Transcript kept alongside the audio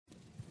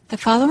The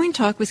following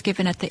talk was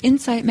given at the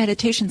Insight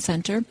Meditation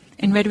Center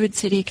in Redwood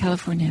City,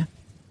 California.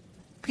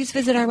 Please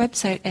visit our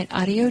website at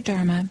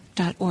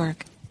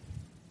audiodharma.org.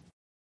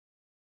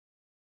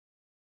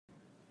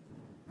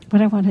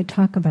 What I want to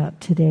talk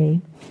about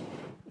today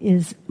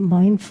is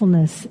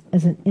mindfulness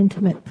as an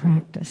intimate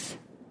practice.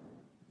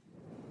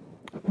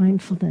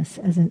 Mindfulness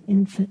as an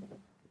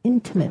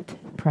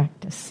intimate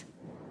practice.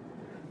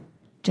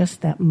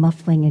 Just that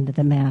muffling into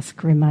the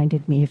mask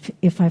reminded me,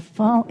 if I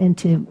fall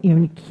into,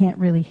 you can't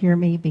really hear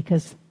me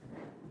because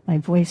my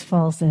voice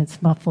falls and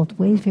it's muffled,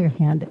 wave your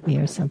hand at me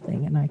or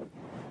something and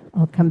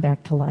I'll come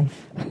back to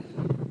life.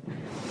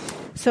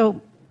 So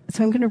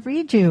I'm going to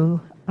read you,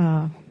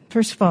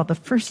 first of all, the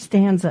first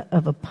stanza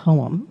of a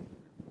poem.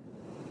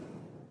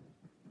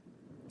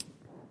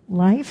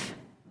 Life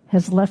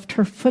has left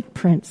her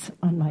footprints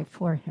on my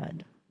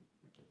forehead,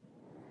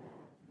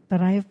 but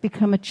I have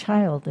become a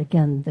child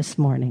again this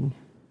morning.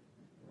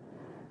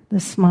 The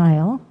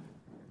smile,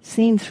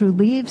 seen through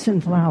leaves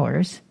and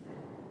flowers,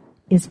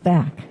 is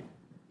back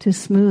to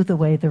smooth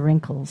away the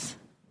wrinkles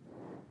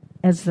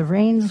as the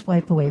rains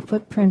wipe away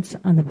footprints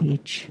on the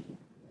beach.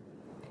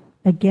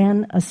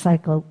 Again, a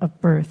cycle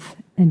of birth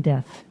and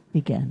death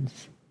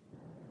begins.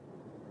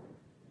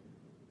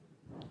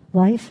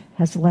 Life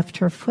has left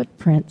her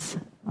footprints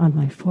on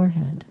my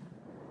forehead,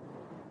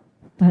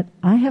 but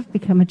I have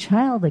become a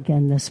child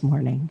again this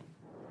morning.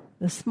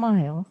 The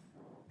smile,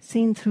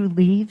 seen through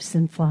leaves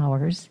and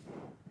flowers,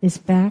 is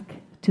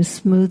back to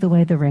smooth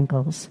away the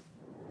wrinkles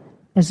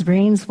as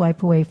rains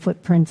wipe away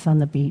footprints on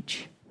the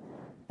beach.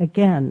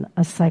 Again,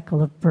 a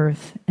cycle of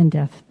birth and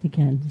death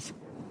begins.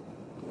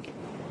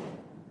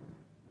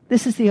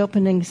 This is the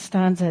opening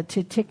stanza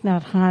to Thich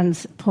Nhat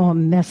Hanh's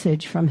poem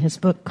Message from his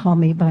book Call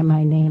Me By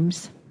My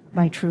Names,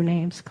 My True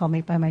Names, Call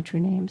Me By My True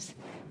Names,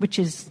 which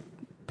is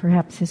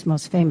perhaps his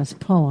most famous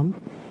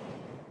poem.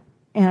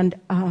 And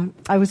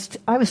I was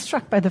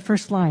struck by the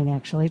first line,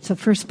 actually. It's the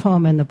first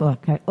poem in the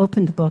book. I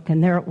opened the book,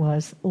 and there it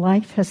was.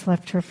 Life has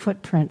left her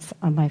footprints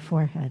on my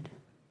forehead.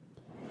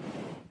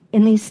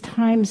 In these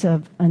times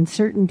of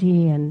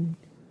uncertainty and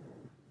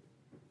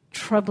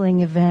troubling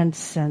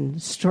events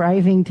and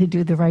striving to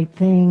do the right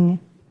thing,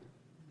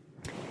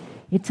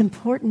 it's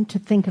important to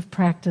think of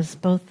practice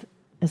both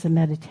as a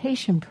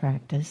meditation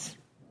practice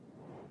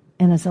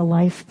and as a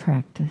life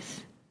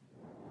practice.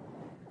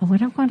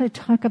 What I want to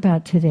talk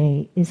about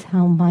today is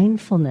how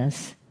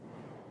mindfulness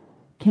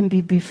can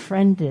be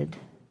befriended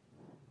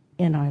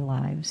in our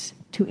lives,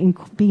 to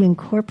be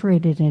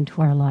incorporated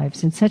into our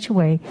lives in such a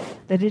way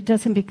that it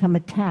doesn't become a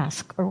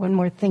task or one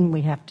more thing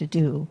we have to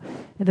do,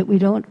 and that we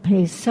don't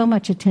pay so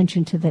much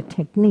attention to that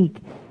technique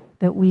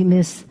that we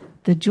miss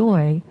the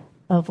joy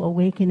of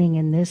awakening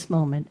in this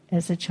moment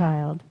as a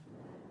child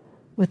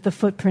with the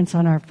footprints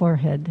on our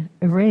forehead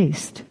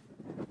erased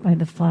by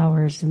the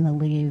flowers and the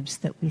leaves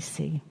that we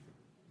see.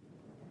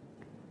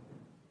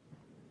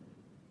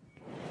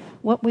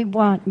 What we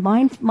want,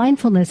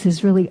 mindfulness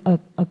is really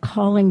a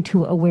calling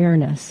to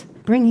awareness,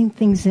 bringing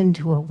things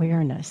into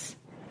awareness.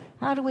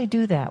 How do we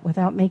do that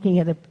without making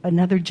it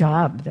another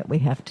job that we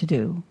have to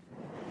do?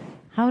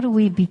 How do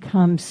we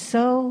become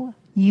so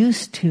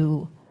used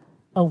to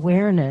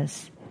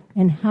awareness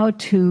and how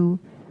to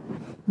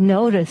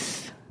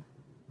notice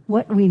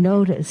what we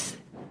notice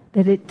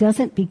that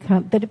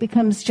it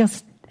becomes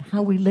just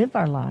how we live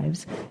our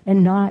lives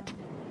and not,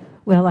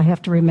 well, I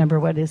have to remember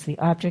what is the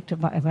object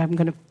of if I'm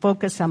going to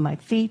focus on my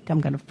feet,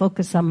 I'm going to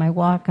focus on my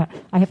walk.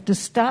 I have to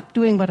stop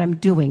doing what I'm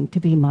doing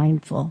to be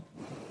mindful.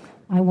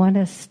 I want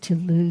us to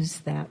lose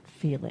that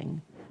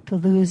feeling, to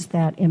lose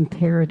that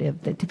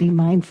imperative that to be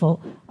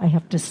mindful, I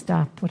have to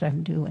stop what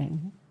I'm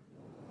doing.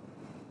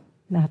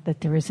 Not that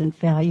there isn't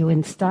value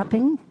in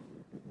stopping.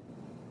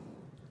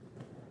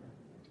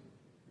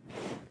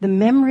 The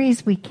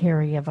memories we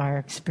carry of our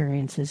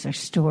experiences are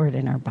stored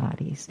in our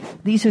bodies.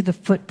 These are the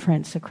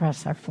footprints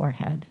across our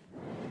forehead.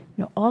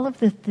 All of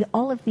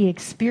the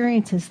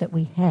experiences that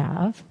we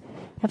have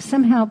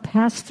somehow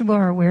passed through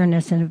our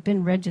awareness and have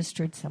been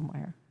registered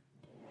somewhere.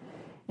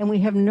 And we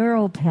have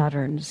neural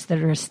patterns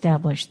that are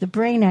established. The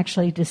brain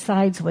actually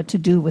decides what to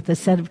do with a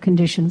set of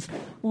conditions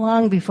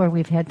long before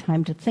we've had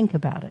time to think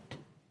about it.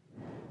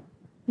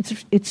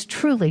 It's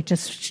truly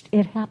just,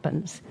 it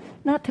happens.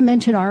 Not to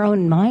mention our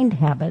own mind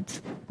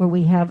habits, where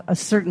we have a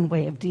certain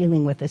way of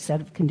dealing with a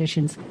set of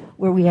conditions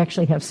where we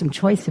actually have some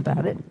choice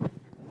about it.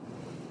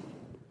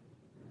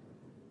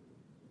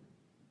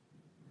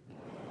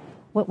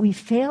 What we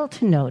fail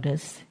to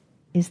notice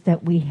is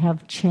that we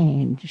have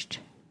changed.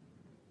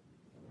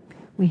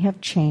 We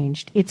have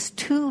changed. It's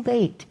too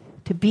late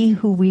to be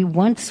who we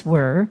once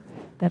were,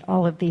 that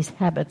all of these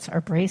habits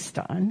are based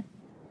on.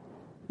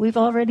 We've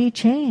already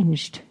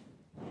changed.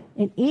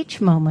 In each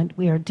moment,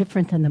 we are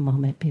different than the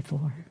moment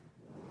before.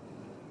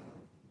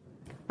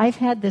 I've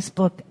had this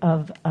book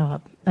of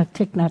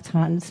Thich Nhat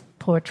Hanh's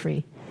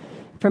poetry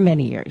for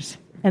many years,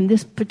 and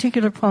this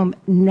particular poem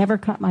never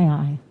caught my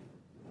eye.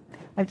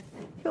 I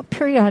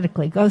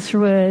periodically go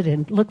through it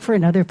and look for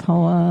another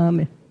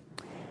poem.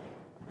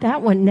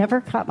 That one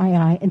never caught my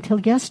eye until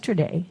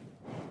yesterday.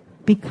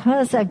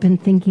 because I've been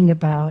thinking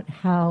about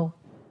how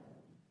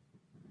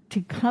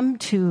to come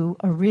to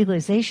a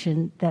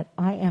realization that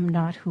I am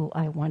not who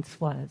I once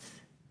was.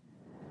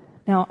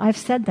 Now, I've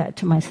said that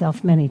to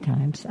myself many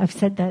times. I've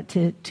said that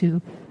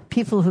to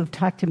people who've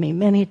talked to me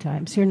many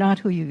times. You're not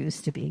who you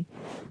used to be.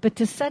 But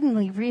to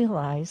suddenly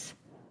realize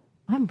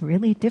I'm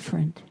really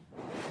different.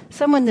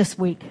 Someone this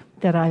week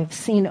that I've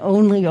seen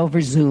only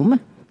over Zoom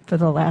for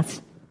the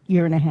last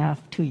year and a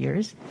half, 2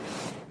 years,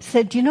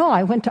 said,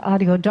 I went to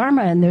Audio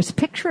Dharma and there's a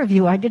picture of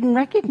you. I didn't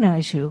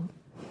recognize you.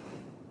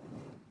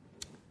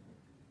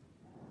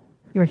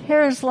 Your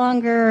hair is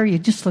longer, you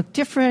just look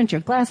different,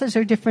 your glasses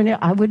are different.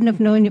 I wouldn't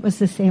have known it was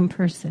the same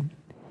person.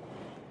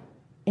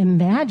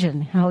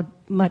 Imagine how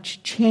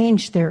much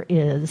change there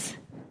is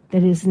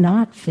that is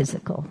not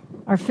physical.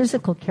 Our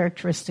physical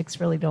characteristics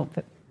really don't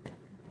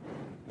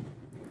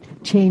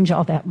change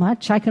all that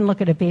much. I can look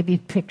at a baby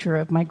picture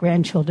of my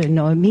grandchildren,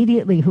 know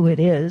immediately who it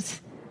is.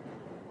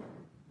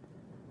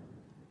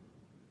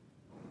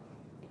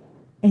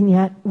 And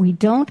yet we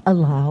don't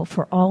allow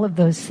for all of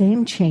those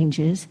same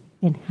changes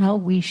in how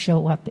we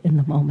show up in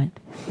the moment.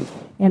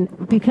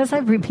 And because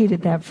I've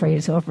repeated that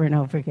phrase over and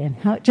over again,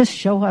 just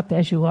show up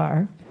as you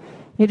are,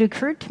 it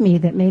occurred to me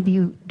that maybe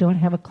you don't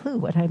have a clue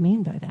what I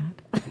mean by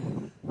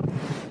that.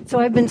 So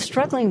I've been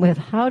struggling with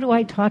how do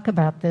I talk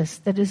about this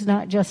that is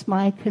not just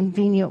my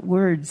convenient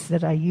words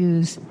that I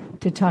use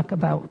to talk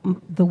about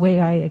the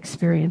way I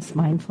experience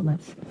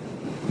mindfulness.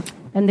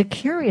 And the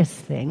curious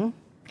thing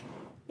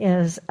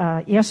is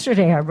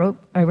yesterday I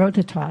wrote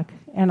a talk,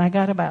 and I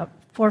got about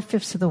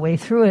 4/5 of the way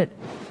through it,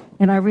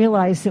 and I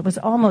realized it was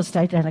almost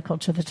identical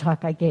to the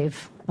talk I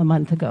gave a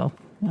month ago.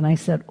 And I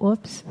said,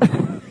 oops,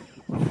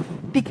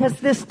 because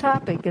this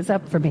topic is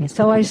up for me.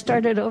 So I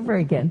started over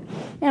again.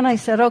 And I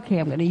said, okay,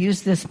 I'm going to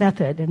use this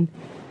method. And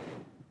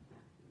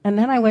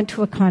then I went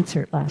to a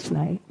concert last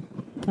night,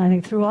 and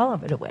I threw all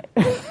of it away.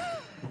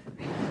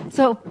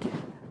 So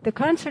the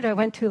concert I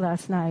went to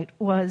last night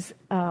was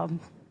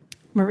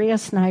Maria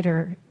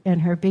Snyder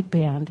and her big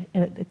band.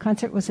 The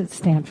concert was at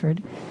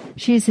Stanford.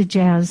 She's a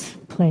jazz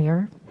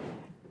player,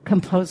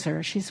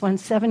 composer. She's won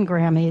 7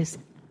 Grammys,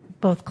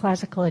 both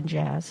classical and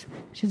jazz.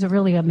 She's a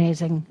really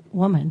amazing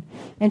woman.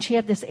 And she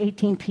had this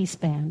 18-piece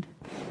band.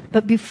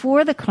 But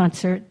before the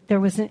concert, there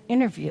was an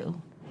interview.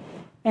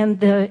 And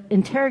the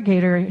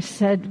interrogator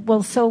said,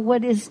 well, so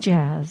what is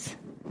jazz?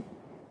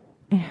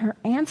 And her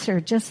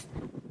answer just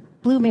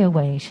blew me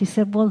away. She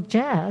said, well,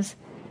 jazz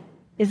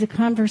is a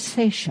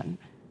conversation.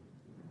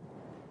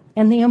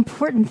 And the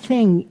important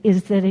thing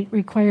is that it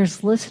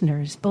requires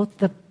listeners, both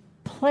the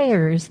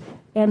players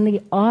and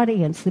the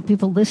audience, the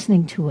people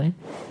listening to it,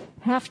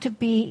 have to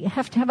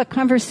have a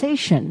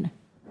conversation.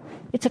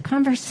 It's a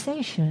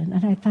conversation.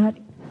 And I thought,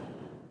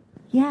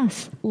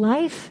 yes,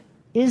 life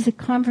is a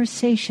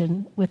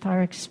conversation with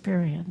our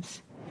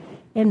experience.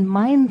 And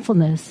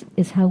mindfulness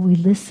is how we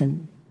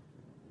listen.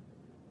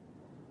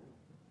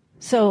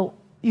 So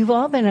you've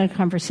all been in a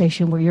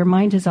conversation where your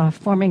mind is off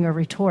forming a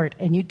retort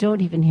and you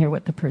don't even hear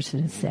what the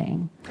person is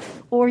saying.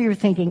 Or you're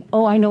thinking,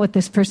 oh, I know what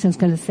this person is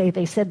going to say.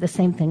 They said the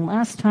same thing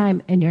last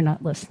time, and you're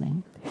not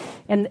listening.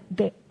 And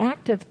the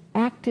act of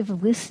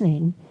active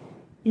listening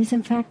is,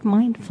 in fact,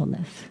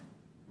 mindfulness.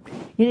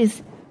 It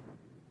is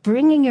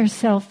bringing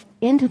yourself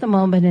into the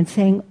moment and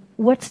saying,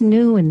 what's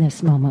new in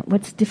this moment?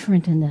 What's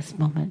different in this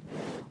moment?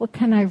 What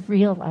can I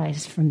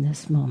realize from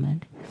this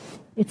moment?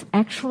 It's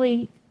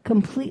actually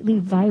completely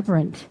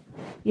vibrant.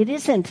 It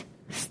isn't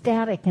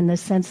static in the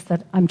sense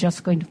that I'm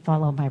just going to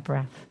follow my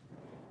breath.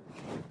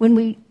 When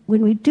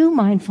we do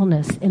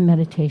mindfulness in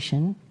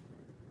meditation,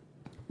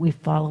 we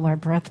follow our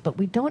breath, but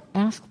we don't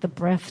ask the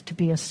breath to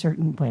be a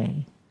certain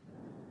way.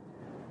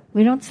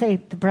 We don't say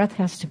the breath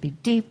has to be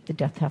deep,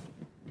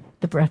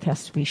 the breath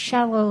has to be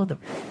shallow.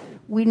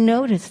 We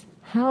notice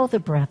how the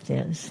breath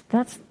is.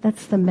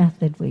 That's the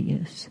method we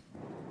use.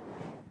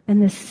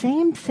 And the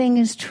same thing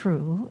is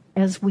true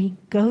as we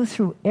go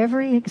through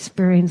every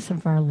experience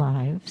of our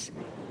lives.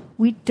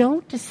 We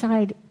don't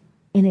decide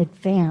in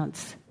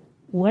advance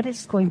what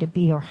it's going to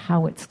be or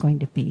how it's going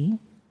to be.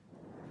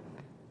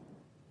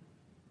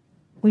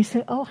 We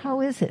say, oh,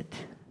 how is it?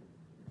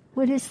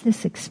 What is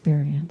this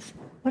experience?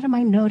 What am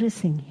I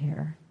noticing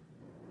here?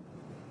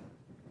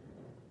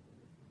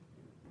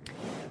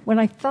 When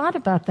I thought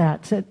about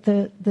that,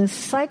 the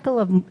cycle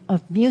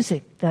of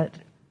music that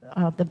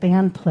the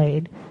band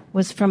played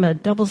was from a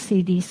double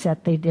CD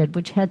set they did,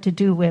 which had to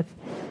do with,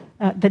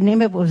 the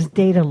name of it was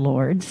Data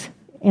Lords.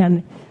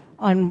 And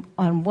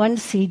on one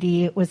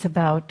CD, it was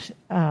about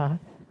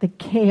the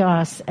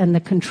chaos and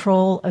the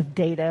control of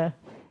data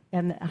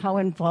and how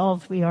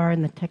involved we are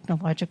in the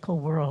technological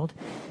world.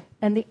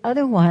 And the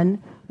other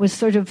one was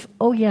sort of,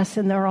 oh yes,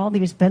 and there are all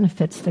these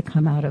benefits that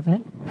come out of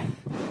it.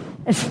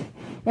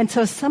 And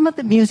so some of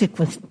the music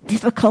was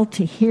difficult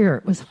to hear.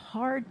 It was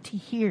hard to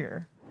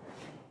hear.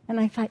 And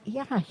I thought,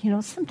 yeah,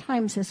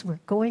 sometimes as we're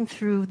going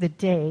through the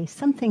day,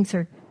 some things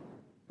are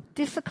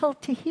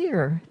difficult to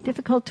hear,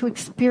 difficult to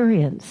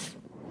experience.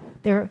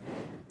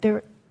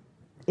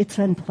 It's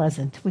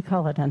unpleasant. We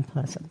call it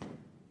unpleasant.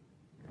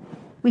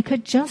 We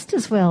could just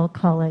as well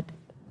call it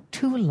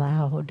too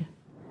loud.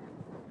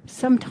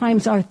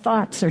 Sometimes our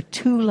thoughts are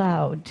too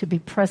loud to be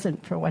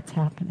present for what's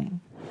happening.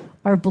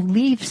 Our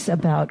beliefs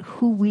about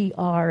who we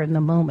are in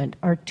the moment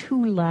are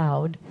too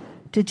loud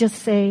to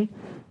just say,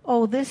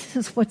 oh, this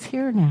is what's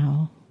here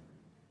now.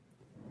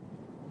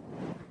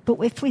 But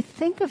if we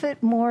think of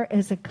it more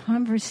as a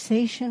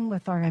conversation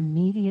with our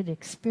immediate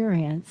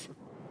experience,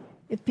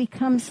 it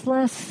becomes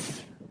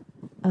less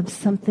of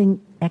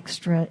something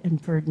extra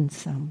and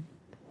burdensome.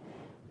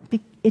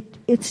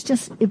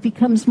 It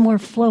becomes more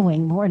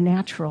flowing, more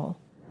natural.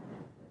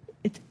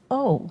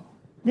 Oh,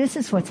 this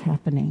is what's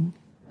happening.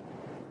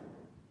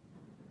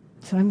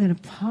 So I'm going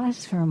to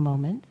pause for a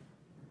moment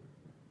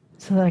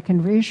so that I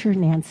can reassure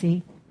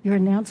Nancy, your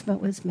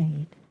announcement was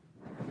made.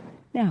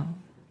 Now,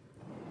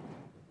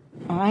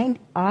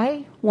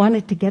 I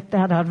wanted to get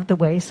that out of the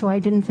way so I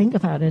didn't think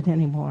about it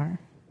anymore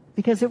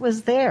because it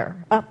was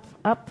there, up.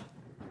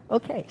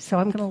 Okay, so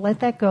I'm going to let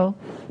that go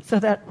so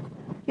that,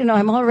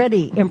 I'm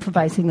already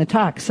improvising the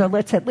talk, so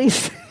let's at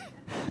least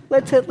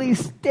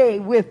stay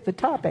with the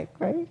topic,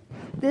 right?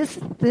 This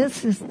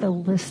is the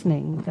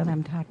listening that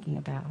I'm talking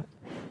about.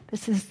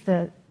 This is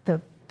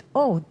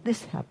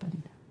this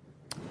happened.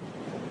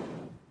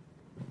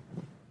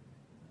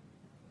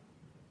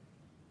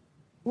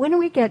 When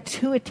we get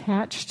too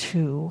attached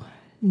to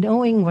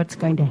knowing what's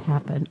going to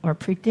happen or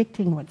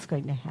predicting what's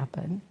going to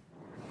happen,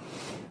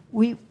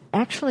 we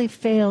actually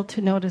fail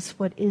to notice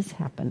what is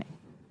happening.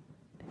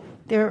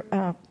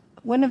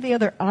 One of the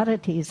other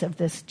oddities of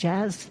this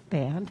jazz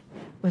band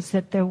was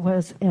that there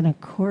was an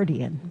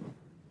accordion.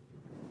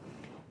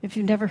 If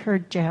you've never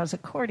heard jazz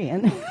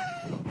accordion,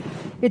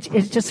 it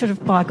just sort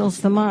of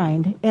boggles the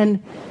mind.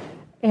 And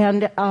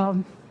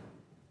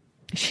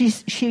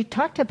she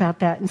talked about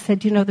that and said,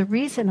 the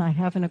reason I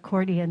have an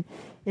accordion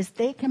is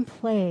they can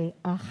play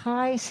a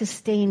high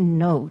sustained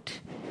note,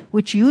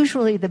 which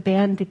usually the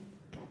band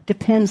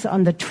depends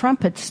on the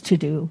trumpets to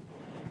do,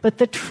 but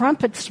the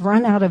trumpets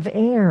run out of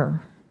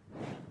air.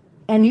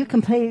 And you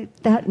can play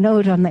that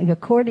note on the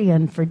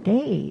accordion for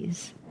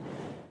days.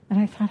 And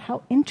I thought,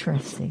 how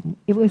interesting.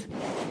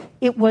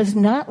 It was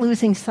not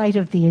losing sight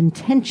of the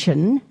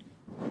intention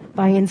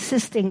by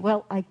insisting,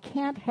 well, I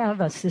can't have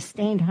a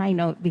sustained high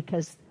note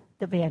because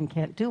the band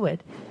can't do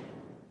it.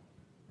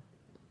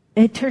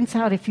 It turns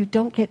out if you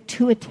don't get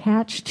too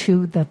attached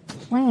to the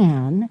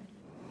plan,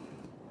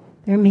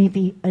 there may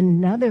be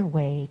another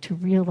way to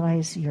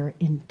realize your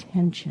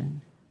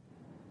intention.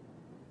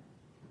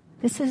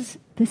 This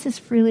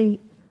is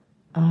really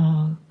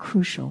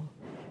crucial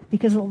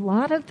because a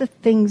lot of the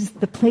things,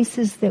 the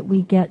places that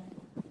we get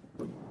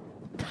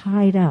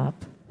tied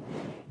up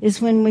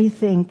is when we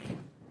think,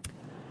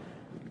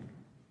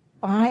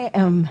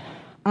 I'm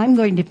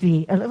going to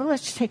be,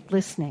 let's take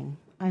listening.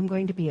 I'm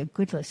going to be a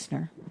good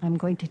listener. I'm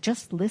going to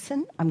just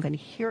listen. I'm going to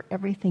hear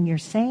everything you're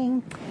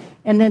saying.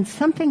 And then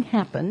something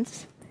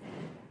happens,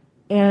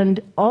 and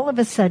all of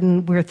a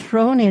sudden we're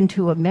thrown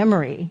into a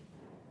memory.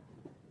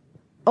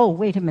 Oh,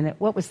 wait a minute,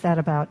 what was that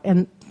about?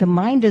 And the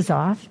mind is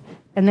off,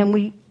 and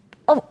then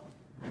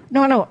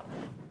no,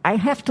 I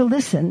have to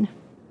listen.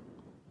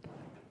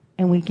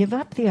 And we give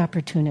up the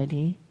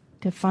opportunity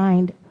to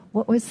find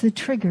what was the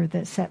trigger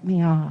that set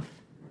me off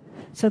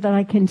so that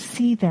I can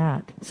see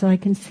that, so I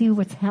can see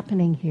what's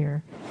happening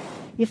here.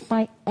 If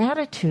my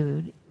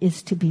attitude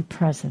is to be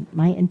present,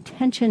 my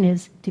intention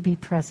is to be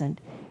present,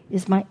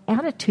 is my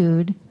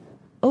attitude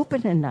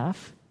open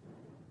enough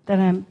that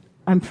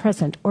I'm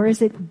present, or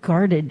is it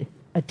guarded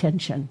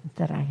attention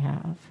that I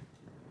have?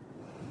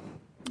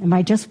 Am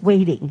I just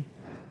waiting?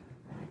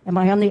 Am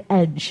I on the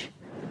edge?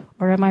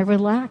 Or am I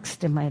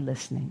relaxed in my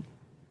listening?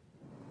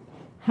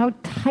 How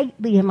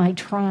tightly am I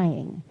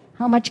trying?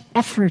 How much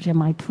effort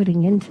am I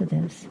putting into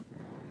this?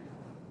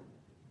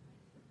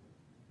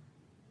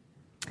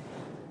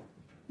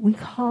 We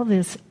call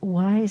this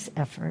wise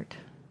effort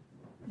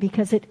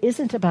because it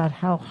isn't about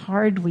how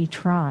hard we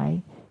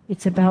try.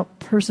 It's about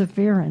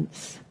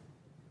perseverance.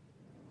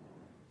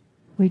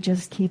 We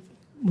just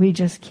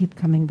keep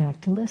coming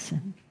back to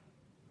listen.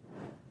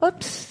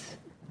 Oops,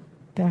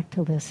 back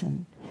to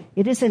listen.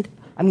 It isn't,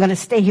 I'm going to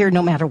stay here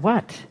no matter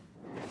what.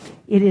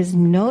 It is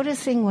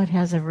noticing what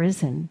has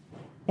arisen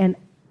and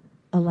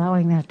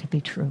allowing that to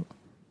be true.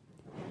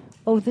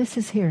 Oh, this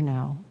is here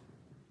now.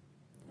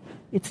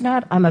 It's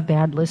not, I'm a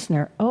bad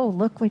listener. Oh,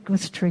 look what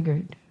was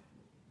triggered.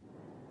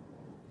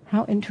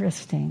 How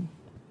interesting.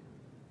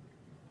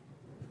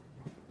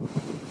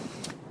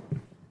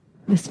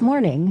 This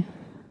morning,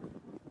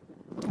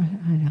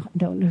 I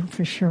don't know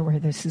for sure where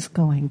this is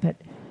going, but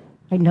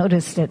I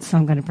noticed it, so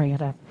I'm going to bring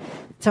it up.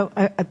 So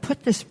I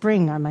put this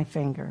ring on my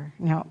finger.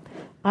 Now,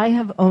 I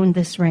have owned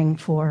this ring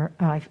for,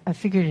 I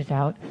figured it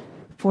out,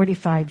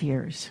 45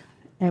 years.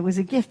 And it was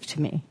a gift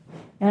to me.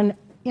 And,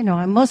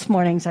 on most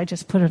mornings I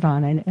just put it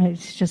on, and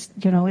it's just,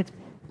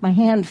 my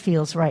hand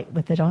feels right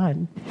with it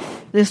on.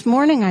 This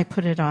morning I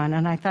put it on,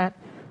 and I thought,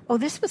 oh,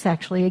 this was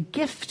actually a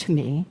gift to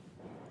me.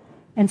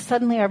 And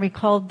suddenly I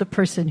recalled the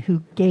person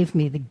who gave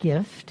me the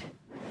gift.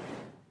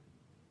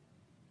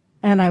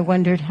 And I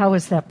wondered, how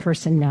is that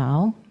person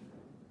now?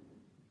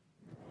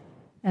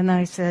 And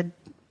I said,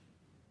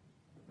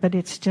 but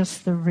it's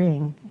just the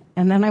ring.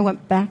 And then I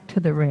went back to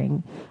the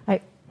ring.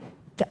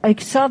 I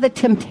saw the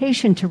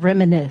temptation to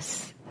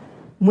reminisce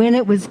when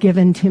it was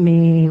given to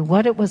me,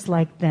 what it was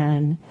like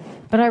then.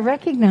 But I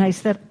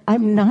recognized that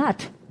I'm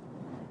not,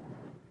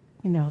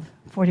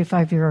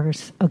 45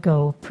 years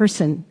ago,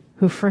 person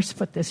who first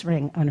put this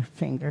ring on her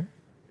finger.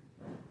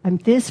 I'm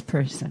this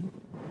person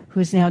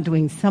who's now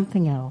doing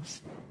something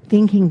else,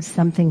 thinking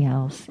something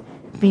else,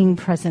 being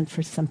present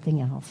for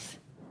something else.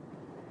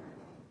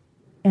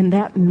 And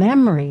that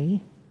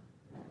memory,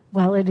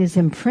 while it is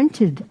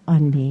imprinted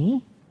on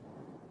me,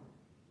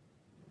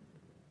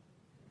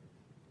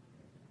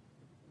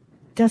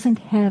 doesn't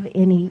have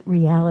any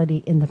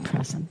reality in the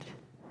present.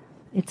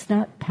 It's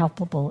not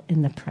palpable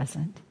in the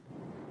present.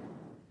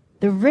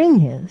 The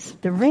ring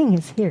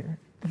is here.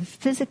 The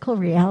physical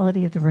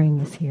reality of the ring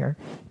is here,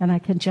 and I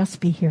can just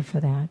be here for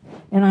that.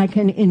 And I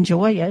can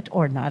enjoy it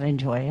or not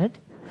enjoy it,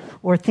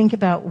 or think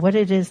about what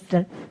it is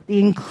that the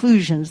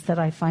inclusions that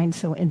I find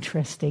so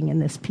interesting in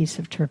this piece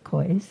of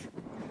turquoise.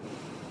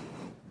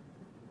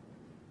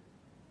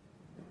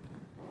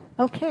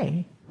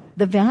 Okay,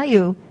 the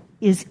value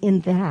is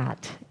in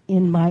that,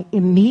 in my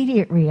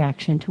immediate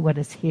reaction to what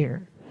is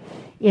here.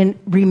 In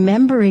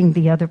remembering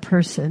the other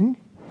person,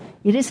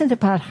 it isn't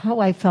about how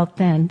I felt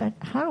then, but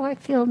how do I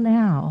feel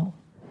now?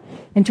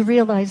 And to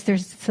realize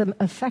there's some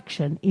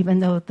affection, even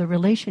though the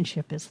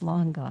relationship is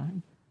long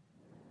gone.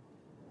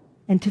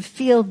 And to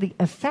feel the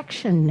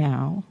affection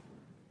now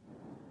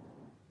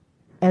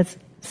as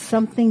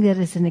something that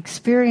is an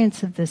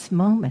experience of this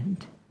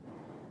moment,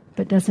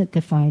 but doesn't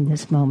define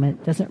this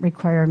moment, doesn't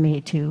require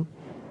me to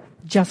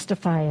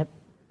justify it.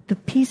 The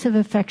piece of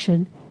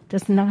affection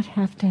does not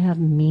have to have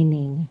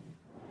meaning,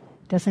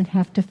 doesn't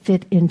have to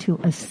fit into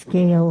a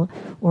scale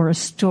or a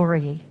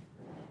story.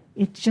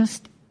 It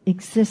just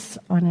exists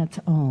on its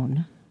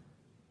own.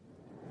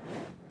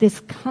 This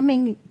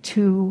coming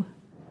to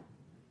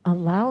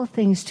allow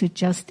things to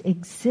just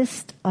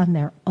exist on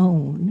their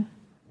own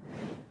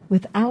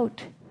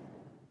without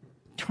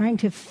trying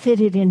to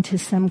fit it into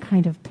some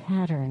kind of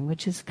pattern,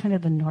 which is kind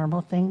of the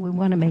normal thing. We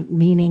want to make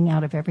meaning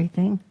out of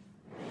everything.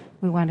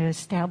 We want to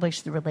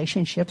establish the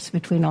relationships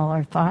between all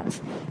our thoughts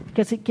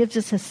because it gives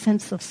us a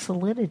sense of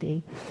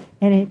solidity,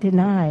 and it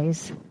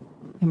denies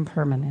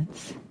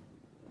impermanence.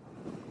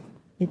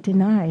 It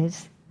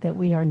denies that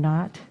we are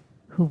not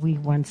who we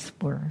once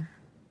were.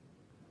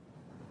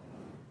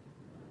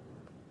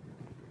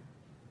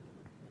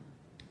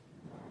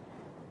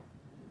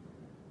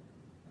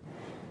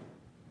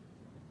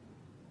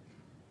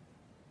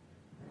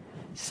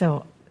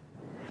 So,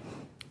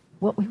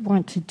 what we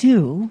want to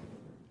do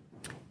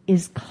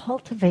is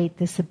cultivate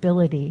this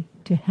ability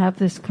to have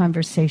this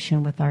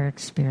conversation with our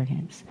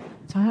experience.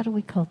 So how do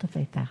we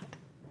cultivate that?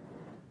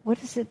 What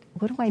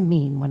do I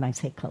mean when I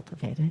say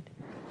cultivate it?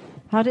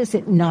 How does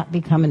it not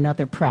become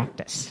another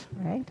practice,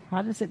 right?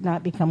 How does it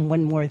not become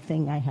one more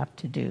thing I have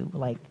to do,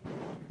 like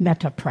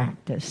metta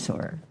practice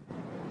or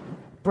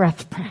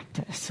breath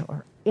practice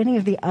or any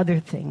of the other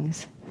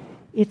things?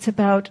 It's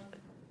about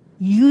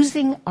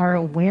using our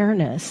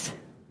awareness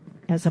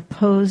as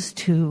opposed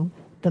to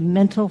the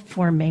mental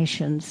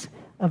formations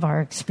of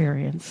our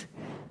experience.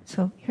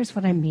 So here's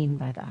what I mean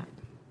by that.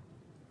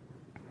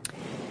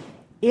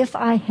 If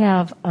I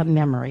have a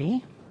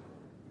memory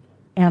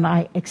and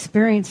I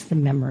experience the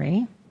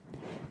memory,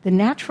 the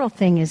natural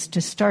thing is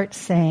to start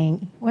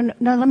saying, well,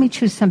 no, let me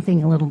choose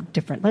something a little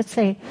different. Let's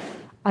say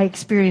I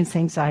experience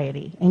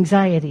anxiety.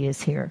 Anxiety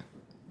is here.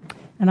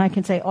 And I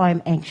can say, oh,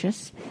 I'm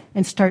anxious,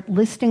 and start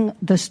listing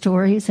the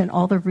stories and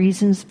all the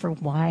reasons for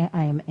why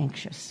I am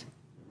anxious,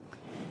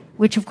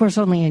 which of course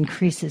only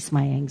increases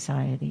my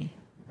anxiety.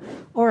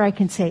 Or I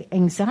can say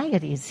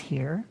anxiety is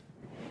here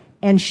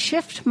and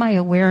shift my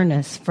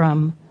awareness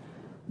from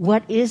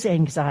what is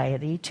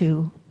anxiety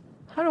to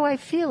how do I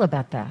feel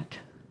about that?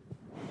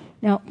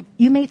 Now,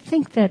 you may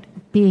think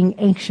that being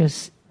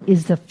anxious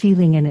is the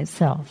feeling in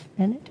itself,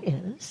 and it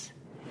is.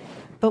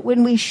 But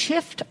when we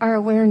shift our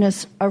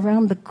awareness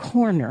around the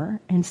corner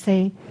and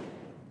say,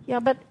 yeah,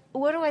 but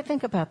what do I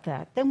think about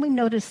that? Then we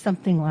notice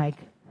something like,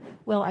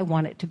 well, I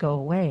want it to go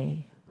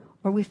away.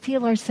 Or we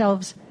feel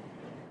ourselves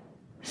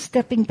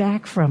stepping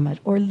back from it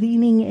or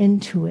leaning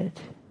into it.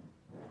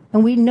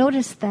 And we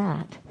notice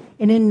that.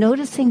 And in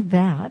noticing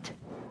that,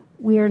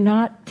 we are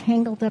not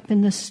tangled up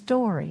in the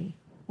story.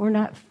 We're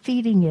not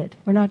feeding it.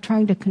 We're not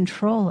trying to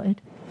control it.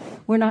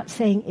 We're not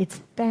saying it's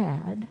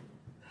bad.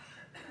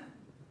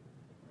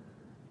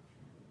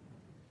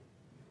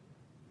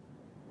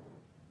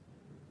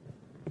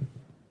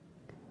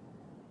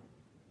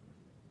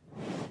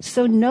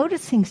 So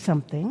noticing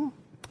something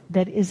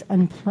that is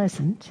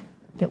unpleasant,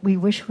 that we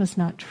wish was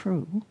not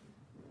true,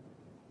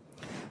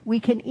 we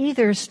can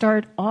either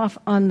start off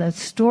on the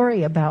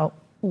story about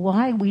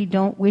why we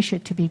don't wish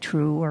it to be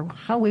true or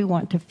how we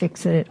want to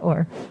fix it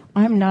or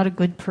I'm not a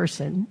good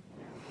person.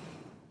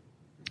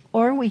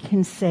 Or we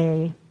can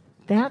say,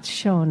 that's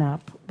shown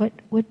up, but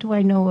what do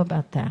I know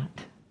about that?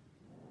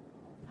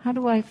 How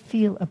do I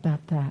feel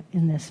about that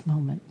in this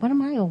moment? What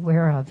am I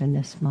aware of in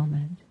this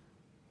moment?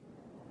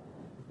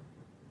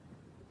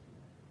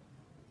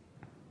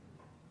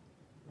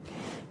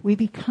 We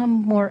become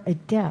more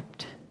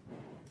adept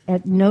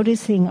at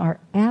noticing our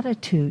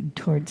attitude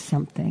towards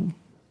something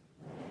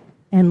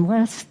and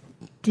less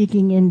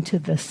digging into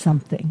the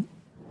something.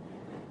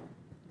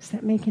 Does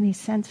that make any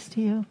sense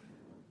to you? I'm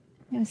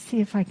going to see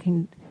if I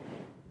can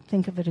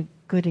think of a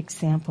good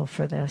example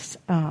for this.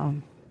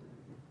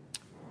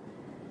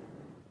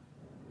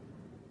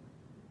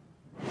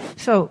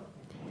 So,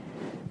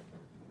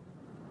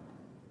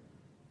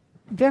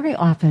 very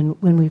often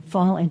when we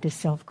fall into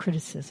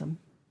self-criticism,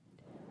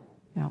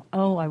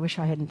 oh, I wish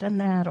I hadn't done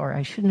that, or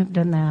I shouldn't have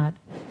done that,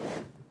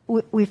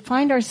 we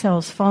find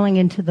ourselves falling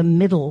into the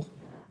middle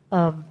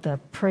of the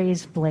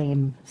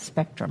praise-blame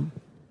spectrum.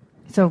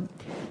 So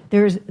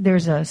there's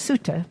a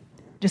sutta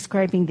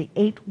describing the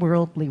 8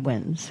 worldly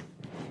winds,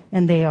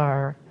 and they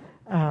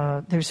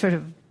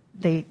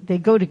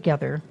go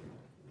together,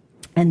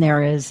 and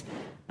there is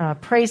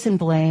praise and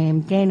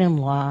blame, gain and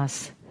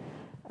loss,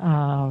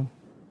 fame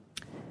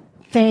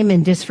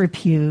and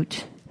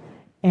disrepute,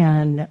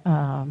 and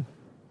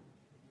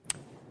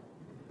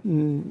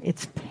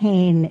it's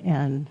pain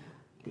and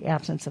the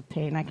absence of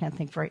pain. I can't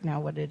think right now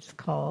what it's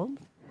called.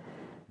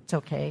 It's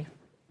okay.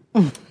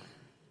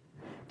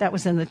 That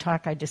was in the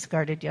talk I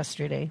discarded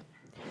yesterday.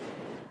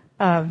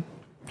 But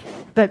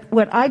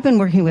what I've been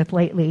working with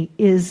lately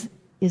is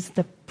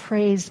the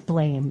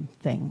praise-blame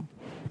thing.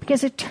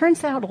 Because it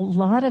turns out a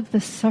lot of the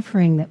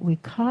suffering that we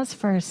cause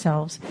for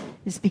ourselves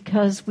is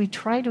because we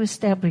try to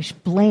establish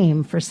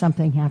blame for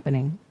something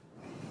happening.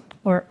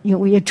 Or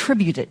we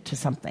attribute it to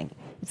something.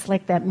 It's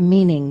like that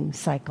meaning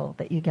cycle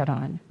that you get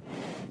on.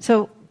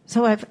 So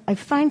I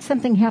find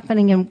something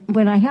happening, and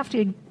when I have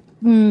to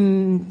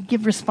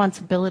give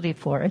responsibility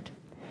for it,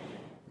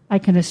 I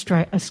can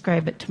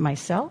ascribe it to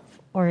myself,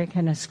 or I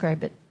can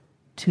ascribe it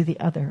to the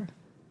other.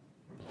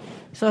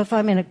 So if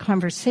I'm in a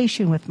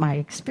conversation with my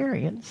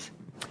experience,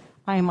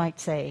 I might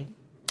say,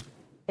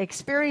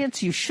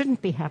 experience, you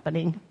shouldn't be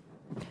happening.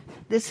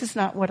 This is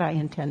not what I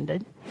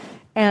intended.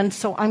 And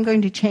so I'm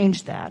going to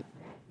change that.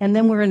 And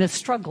then we're in a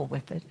struggle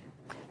with it.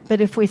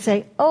 But if we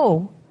say,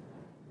 oh,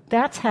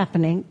 that's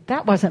happening,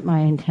 that wasn't my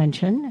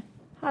intention,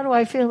 how do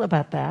I feel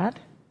about that?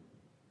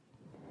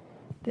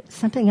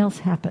 Something else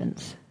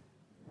happens.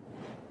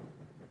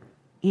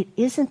 It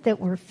isn't that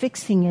we're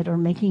fixing it or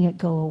making it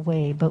go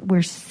away, but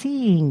we're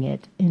seeing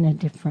it in a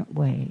different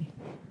way.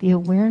 The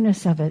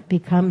awareness of it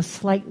becomes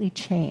slightly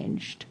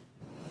changed.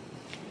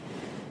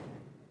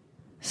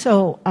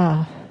 So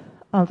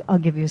I'll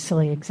give you a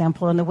silly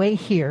example. On the way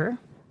here,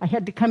 I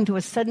had to come to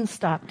a sudden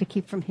stop to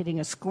keep from hitting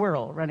a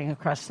squirrel running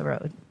across the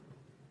road.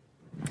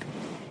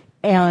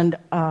 And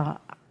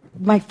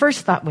my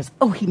first thought was,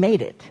 oh, he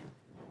made it.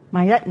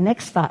 My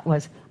next thought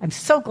was, I'm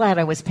so glad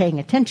I was paying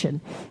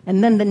attention.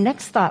 And then the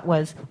next thought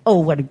was, oh,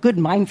 what a good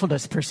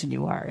mindfulness person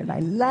you are. And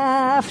I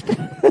laughed.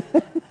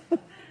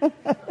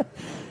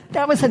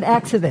 That was an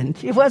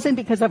accident. It wasn't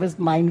because I was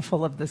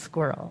mindful of the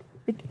squirrel.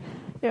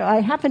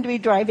 I happened to be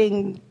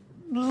driving,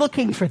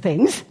 looking for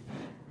things.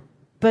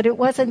 But it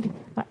wasn't,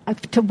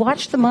 to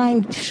watch the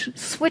mind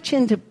switch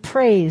into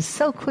praise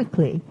so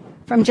quickly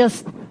from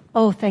just,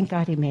 oh, thank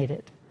God he made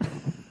it.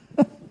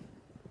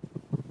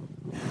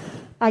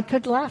 I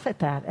could laugh at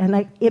that.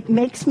 And it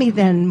makes me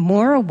then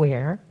more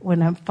aware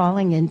when I'm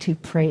falling into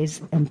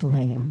praise and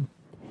blame.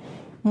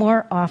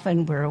 More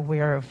often we're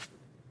aware of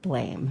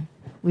blame.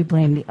 We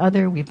blame the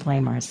other, we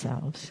blame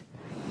ourselves.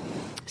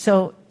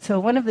 So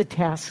one of the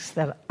tasks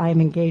that I'm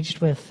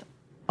engaged with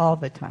all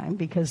the time,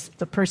 because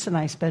the person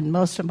I spend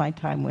most of my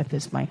time with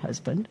is my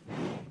husband,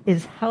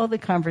 is how the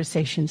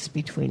conversations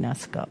between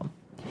us go.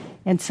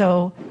 And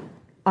so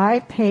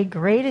I pay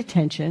great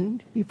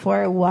attention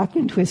before I walk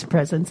into his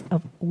presence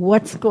of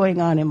what's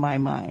going on in my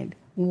mind.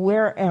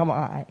 Where am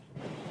I?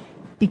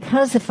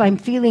 Because if I'm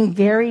feeling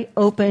very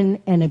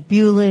open and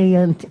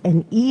ebullient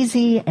and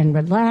easy and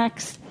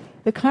relaxed,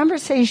 the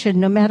conversation,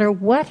 no matter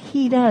what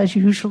he does,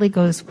 usually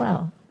goes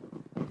well.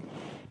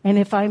 And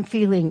if I'm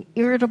feeling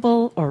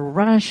irritable or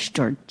rushed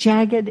or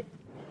jagged,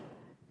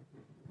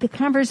 the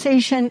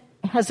conversation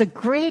has a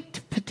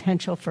great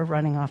potential for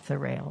running off the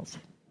rails.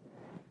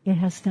 It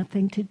has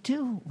nothing to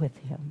do with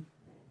him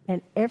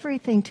and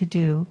everything to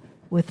do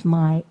with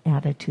my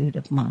attitude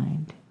of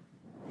mind.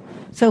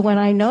 So when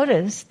I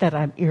notice that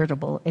I'm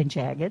irritable and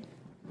jagged,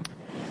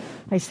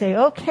 I say,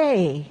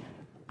 okay,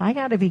 I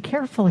got to be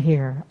careful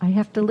here. I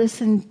have to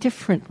listen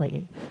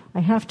differently. I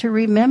have to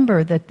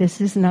remember that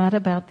this is not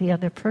about the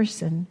other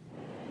person.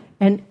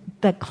 And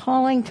the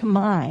calling to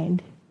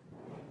mind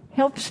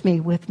helps me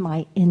with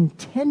my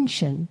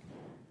intention,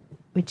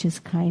 which is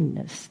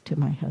kindness to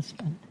my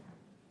husband.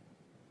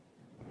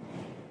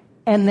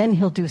 And then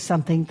he'll do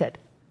something that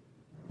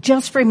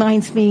just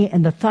reminds me,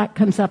 and the thought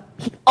comes up,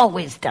 he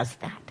always does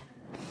that.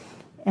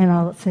 And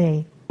I'll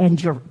say,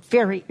 and you're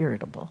very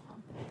irritable.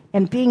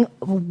 And being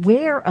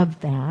aware of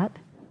that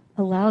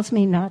allows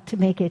me not to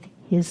make it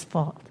his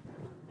fault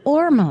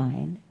or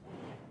mine.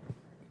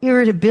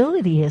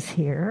 irritability is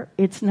here,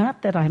 it's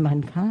not that I'm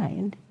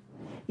unkind.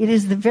 It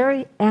is the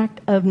very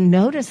act of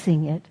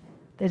noticing it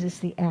that is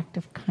the act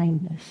of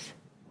kindness.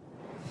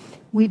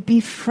 We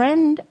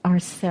befriend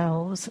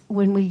ourselves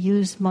when we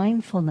use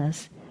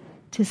mindfulness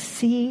to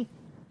see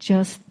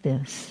just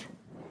this.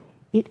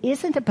 It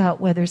isn't about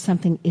whether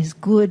something is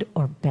good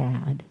or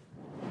bad.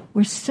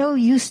 We're so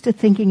used to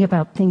thinking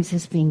about things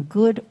as being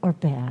good or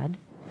bad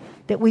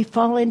that we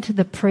fall into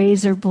the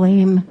praise or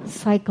blame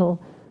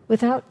cycle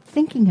without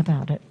thinking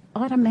about it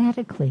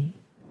automatically.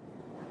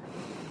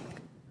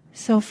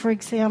 So, for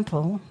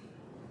example,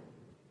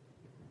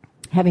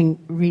 having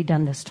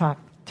redone this talk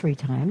 3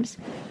 times,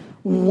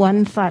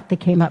 one thought that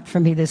came up for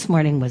me this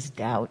morning was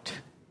doubt.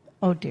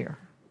 Oh dear,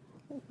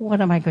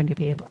 what am I going to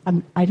be able?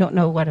 I don't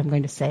know what I'm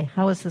going to say.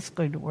 How is this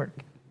going to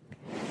work?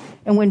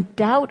 And when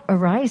doubt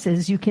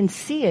arises, you can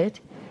see it,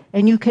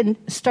 and you can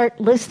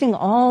start listing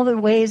all the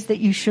ways that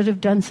you should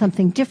have done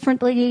something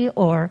differently,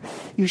 or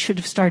you should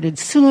have started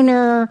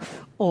sooner,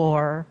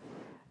 or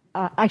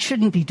I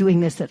shouldn't be doing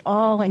this at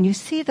all. And you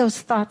see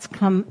those thoughts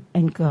come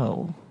and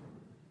go.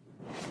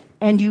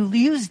 And you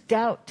use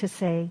doubt to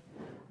say,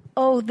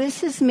 oh,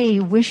 this is me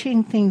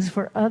wishing things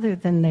were other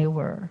than they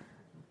were.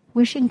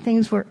 Wishing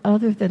things were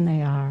other than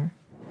they are.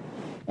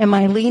 Am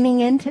I leaning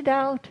into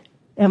doubt?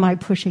 Am I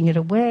pushing it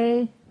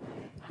away?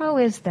 How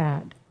is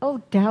that?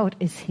 Oh, doubt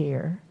is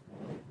here.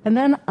 And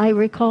then I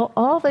recall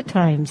all the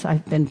times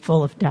I've been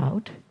full of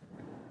doubt.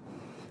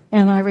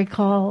 And I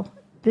recall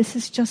this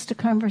is just a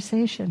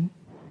conversation.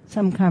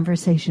 Some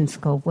conversations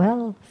go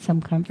well,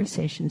 some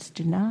conversations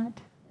do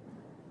not.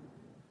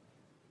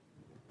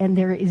 And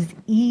there is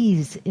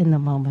ease in the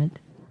moment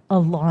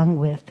along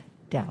with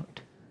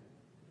doubt.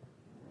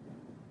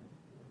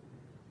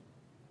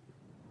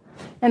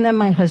 And then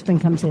my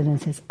husband comes in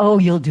and says, oh,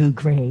 you'll do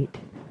great.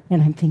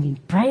 And I'm thinking,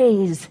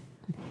 praise.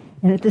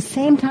 And at the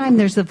same time,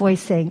 there's a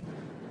voice saying,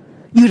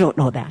 you don't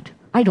know that.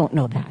 I don't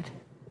know that.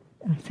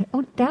 And I say,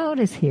 oh, doubt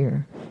is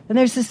here. And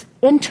there's this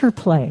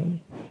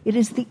interplay. It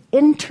is the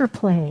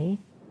interplay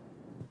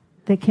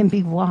that can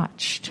be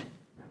watched.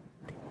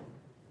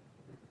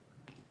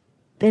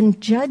 Then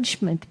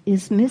judgment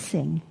is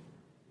missing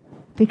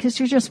because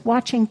you're just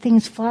watching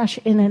things flash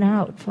in and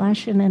out,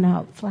 flash in and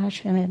out,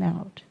 flash in and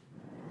out.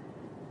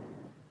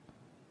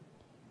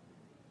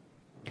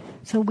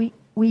 So we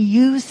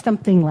use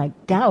something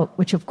like doubt,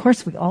 which of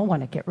course we all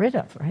want to get rid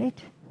of, right?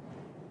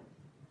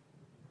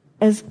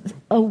 As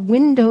a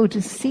window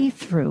to see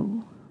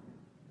through.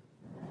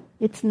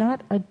 It's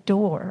not a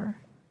door.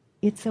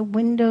 It's a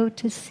window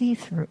to see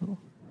through.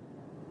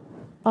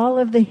 All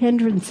of the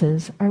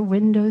hindrances are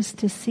windows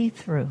to see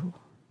through.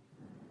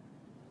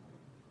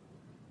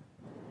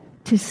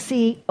 To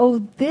see,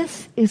 oh,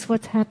 this is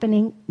what's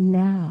happening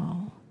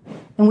now.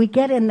 And we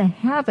get in the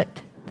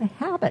habit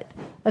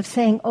of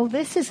saying, oh,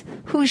 this is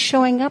who's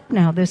showing up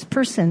now, this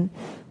person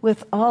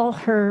with all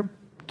her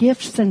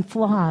gifts and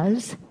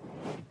flaws,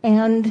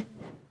 and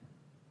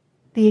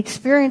the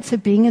experience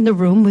of being in the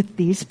room with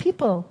these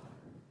people.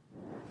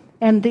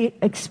 And the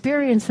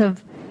experience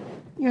of,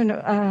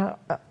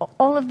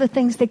 all of the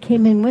things that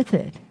came in with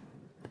it.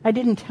 I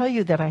didn't tell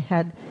you that I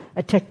had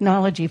a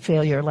technology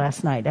failure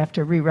last night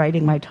after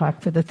rewriting my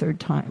talk for the 3rd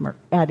time or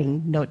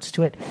adding notes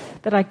to it,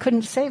 that I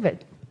couldn't save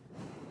it.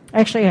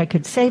 Actually, I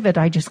could save it,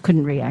 I just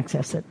couldn't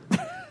re-access it.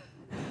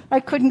 I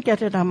couldn't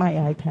get it on my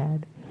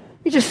iPad.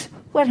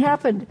 What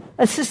happened?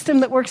 A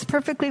system that works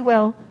perfectly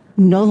well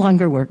no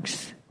longer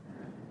works.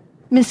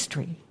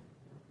 Mystery.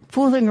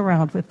 Fooling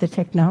around with the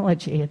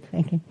technology and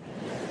thinking,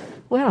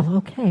 well,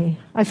 okay,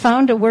 I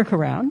found a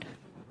workaround.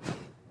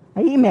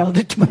 I emailed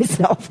it to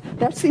myself.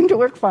 That seemed to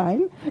work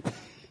fine.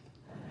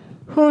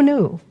 Who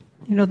knew?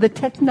 The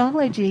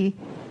technology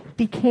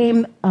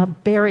became a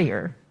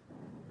barrier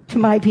to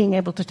my being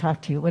able to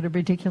talk to you. What a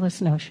ridiculous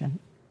notion.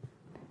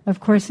 Of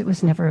course, it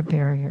was never a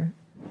barrier.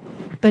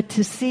 But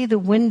to see the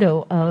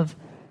window of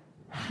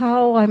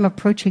how I'm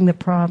approaching the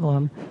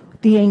problem,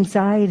 the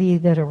anxiety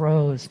that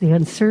arose, the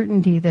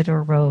uncertainty that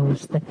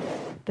arose,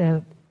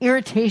 the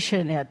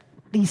irritation at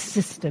these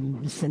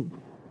systems. And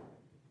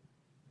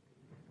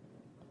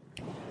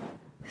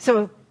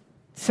so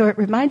it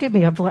reminded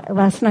me of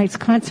last night's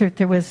concert.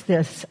 There was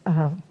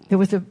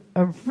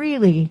a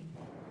really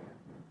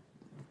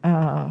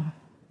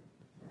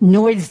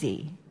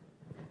noisy,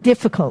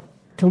 difficult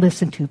to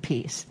listen to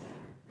piece,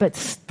 but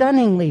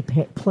stunningly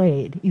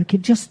played. You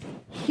could just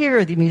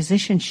hear the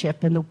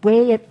musicianship and the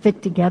way it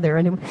fit together.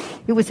 And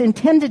it was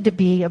intended to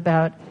be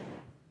about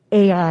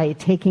AI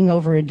taking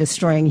over and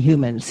destroying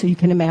humans. So you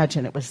can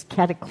imagine it was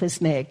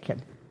cataclysmic.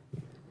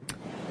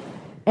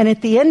 And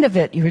at the end of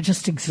it, you were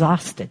just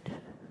exhausted.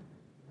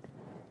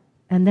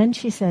 And then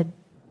she said,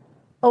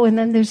 oh, and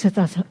then there's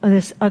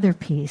this other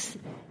piece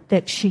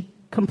that she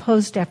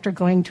composed after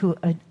going to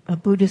a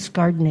Buddhist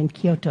garden in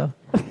Kyoto.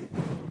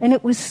 And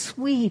it was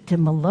sweet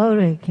and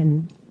melodic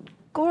and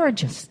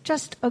gorgeous,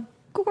 just a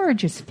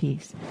gorgeous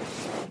piece.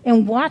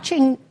 And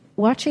watching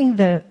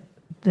the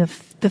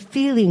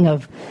feeling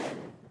of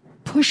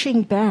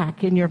pushing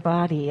back in your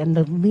body and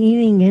the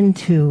leaning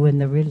into and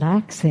the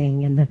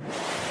relaxing and the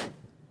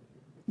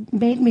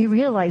made me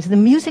realize the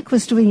music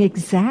was doing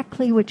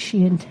exactly what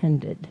she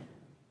intended.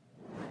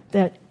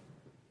 That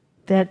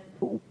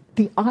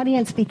the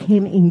audience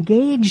became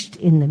engaged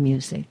in the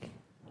music.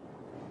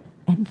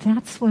 And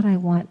that's what I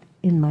want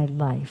in my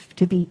life,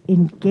 to be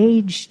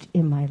engaged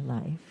in my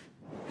life.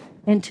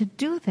 And to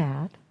do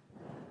that,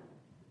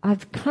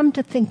 I've come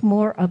to think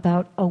more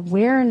about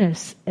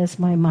awareness as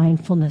my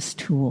mindfulness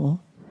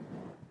tool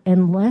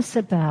and less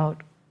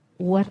about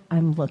what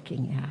I'm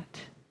looking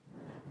at.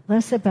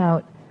 Less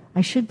about,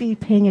 I should be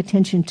paying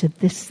attention to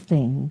this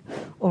thing,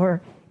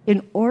 or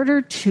in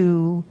order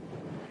to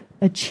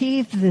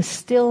achieve the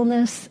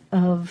stillness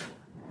of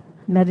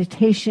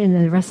meditation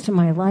and the rest of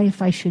my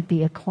life, I should be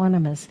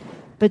equanimous.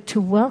 But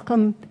to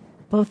welcome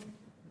both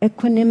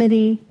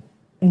equanimity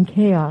and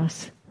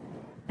chaos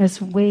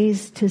as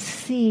ways to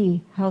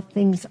see how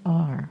things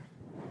are.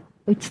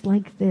 It's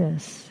like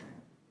this.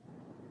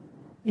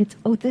 It's,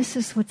 oh, this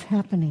is what's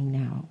happening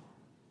now.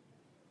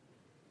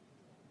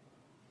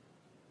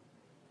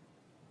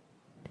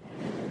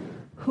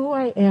 Who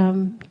I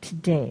am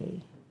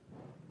today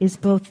is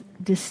both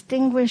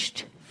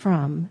distinguished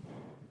from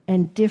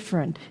and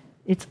different.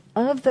 It's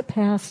of the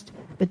past,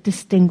 but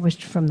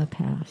distinguished from the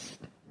past.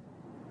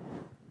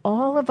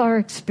 All of our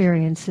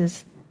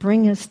experiences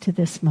bring us to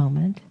this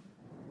moment,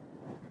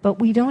 but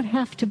we don't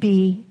have to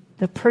be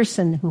the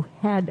person who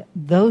had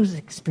those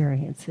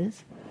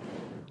experiences.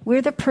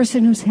 We're the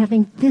person who's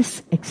having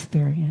this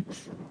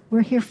experience.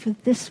 We're here for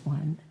this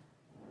one.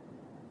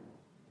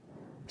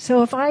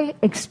 So if I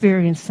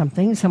experience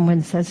something,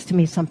 someone says to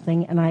me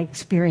something, and I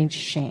experience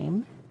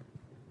shame,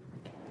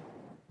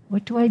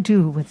 what do I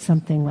do with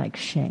something like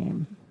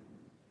shame?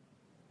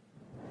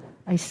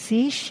 I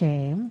see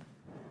shame.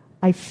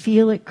 I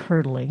feel it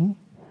curdling.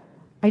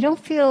 I don't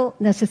feel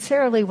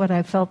necessarily what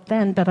I felt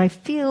then, but I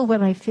feel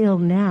what I feel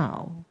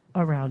now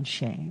around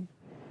shame.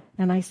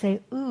 And I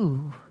say,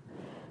 ooh,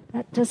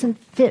 that doesn't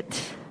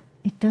fit.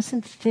 It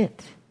doesn't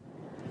fit.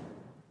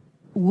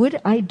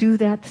 Would I do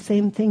that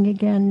same thing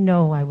again?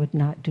 No, I would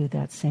not do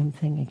that same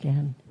thing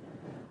again.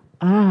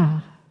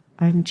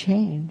 I'm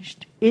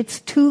changed.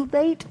 It's too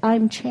late,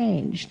 I'm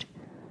changed.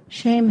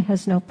 Shame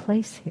has no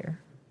place here.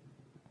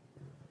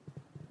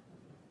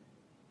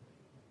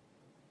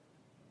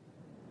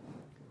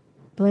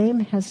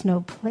 Blame has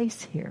no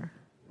place here.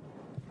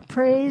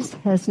 Praise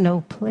has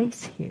no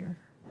place here.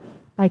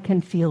 I can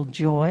feel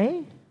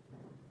joy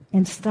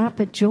and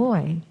stop at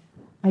joy.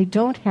 I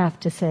don't have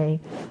to say,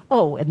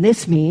 oh, and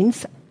this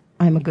means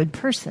I'm a good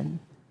person.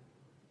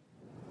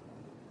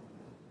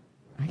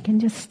 I can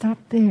just stop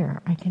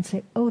there. I can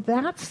say, oh,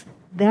 that's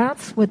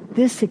what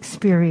this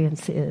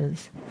experience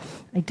is.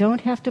 I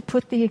don't have to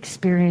put the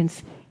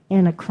experience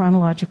in a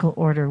chronological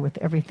order with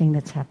everything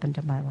that's happened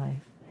in my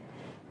life.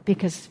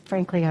 Because,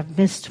 frankly, I've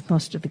missed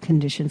most of the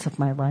conditions of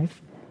my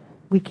life.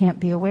 We can't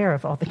be aware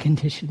of all the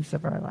conditions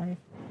of our life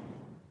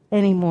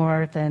any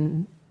more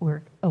than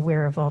we're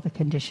aware of all the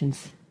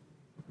conditions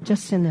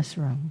just in this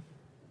room.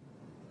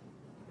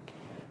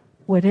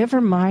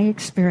 Whatever my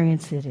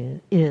experience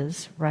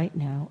is right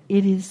now,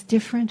 it is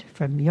different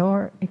from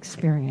your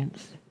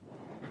experience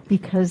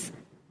because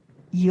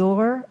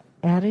your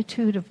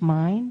attitude of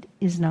mind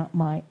is not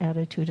my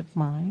attitude of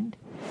mind.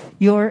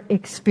 Your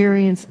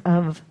experience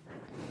of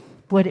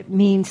what it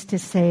means to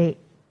say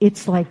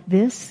it's like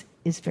this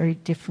is very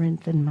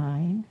different than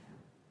mine.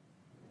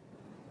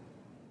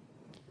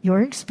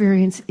 Your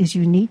experience is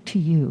unique to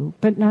you,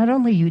 but not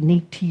only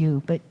unique to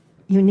you, but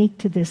unique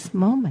to this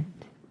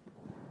moment.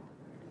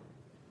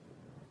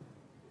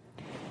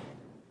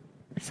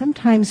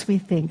 Sometimes we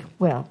think,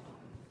 well,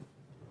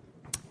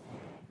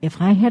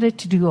 if I had it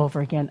to do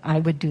over again, I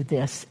would do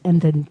this,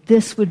 and then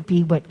this would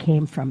be what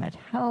came from it.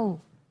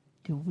 How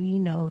do we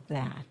know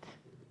that?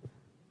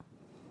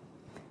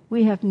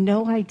 We have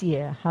no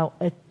idea how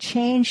a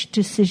changed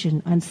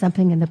decision on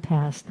something in the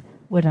past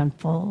would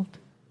unfold,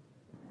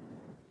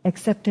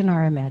 except in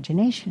our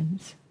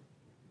imaginations.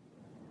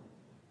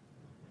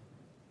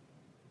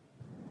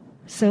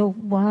 So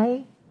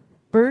why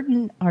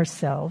burden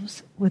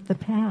ourselves with the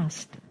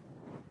past?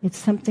 It's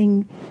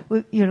something,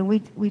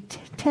 we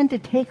tend to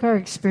take our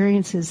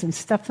experiences and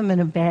stuff them in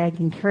a bag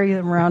and carry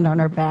them around on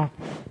our back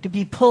to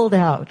be pulled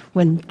out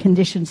when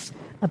conditions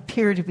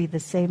appear to be the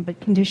same,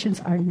 but conditions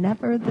are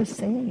never the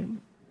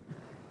same.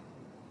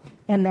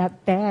 And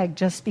that bag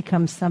just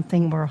becomes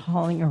something we're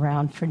hauling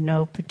around for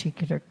no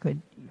particular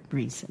good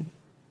reason.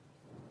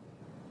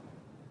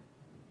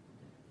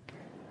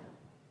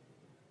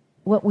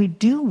 What we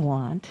do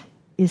want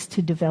is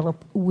to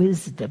develop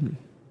wisdom.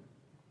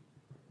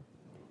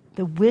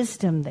 The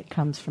wisdom that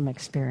comes from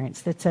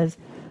experience that says,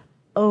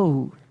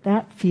 oh,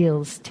 that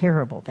feels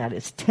terrible, that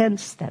is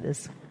tense,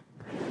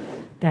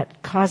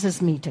 that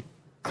causes me to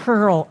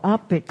curl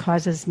up, it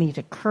causes me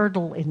to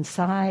curdle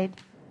inside,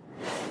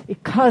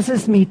 it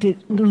causes me to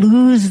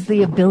lose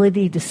the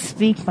ability to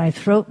speak, my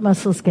throat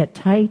muscles get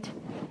tight,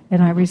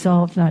 and I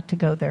resolve not to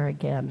go there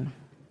again.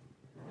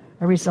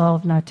 I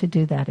resolve not to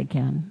do that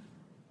again.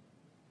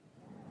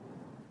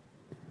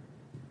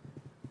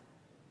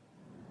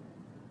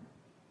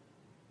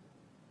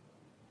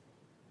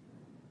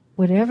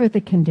 whatever the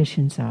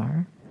conditions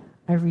are,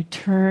 I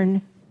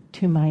return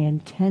to my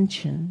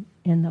intention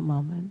in the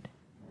moment.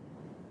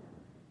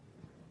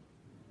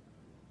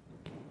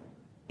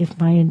 If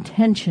my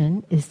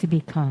intention is to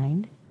be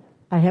kind,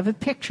 I have a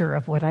picture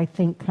of what I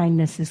think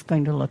kindness is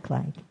going to look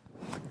like.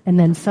 And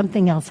then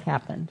something else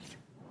happens.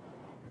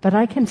 But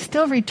I can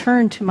still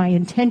return to my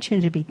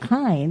intention to be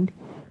kind.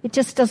 It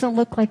just doesn't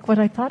look like what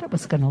I thought it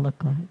was going to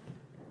look like.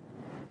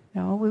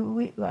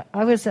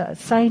 I was a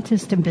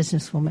scientist and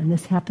businesswoman.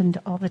 This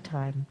happened all the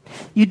time.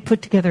 You'd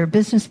put together a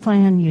business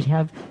plan. You'd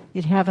have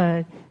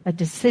a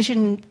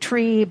decision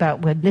tree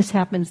about when this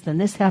happens, then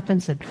this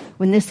happens, and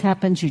when this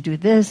happens, you do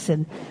this,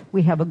 and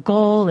we have a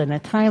goal and a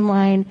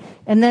timeline.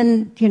 And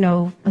then,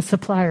 a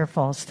supplier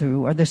falls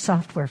through, or the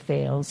software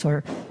fails,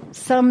 or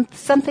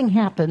something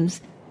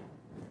happens.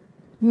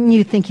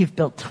 You think you've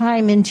built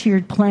time into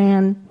your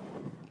plan,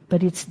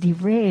 but it's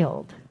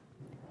derailed.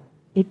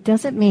 It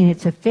doesn't mean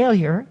it's a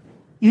failure.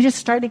 You just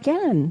start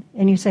again,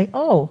 and you say,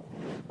 oh,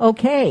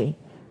 okay,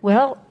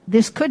 well,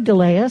 this could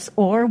delay us,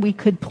 or we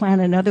could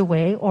plan another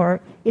way, or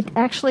it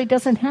actually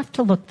doesn't have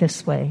to look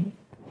this way.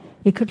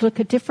 It could look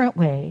a different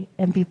way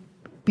and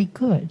be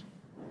good.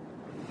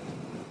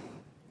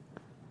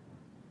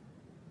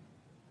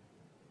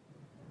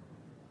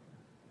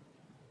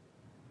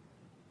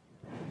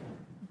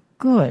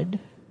 Good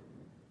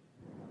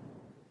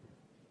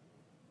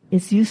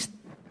is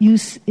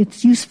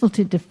it's useful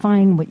to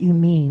define what you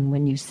mean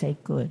when you say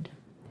good.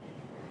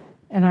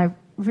 And I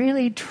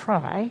really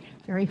try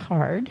very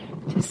hard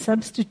to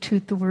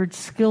substitute the word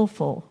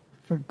skillful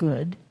for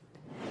good,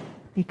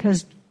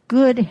 because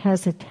good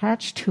has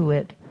attached to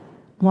it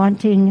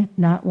wanting,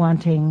 not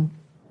wanting,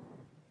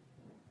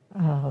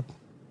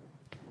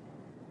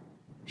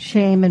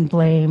 shame and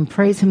blame,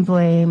 praise and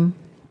blame,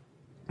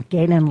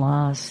 gain and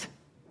loss,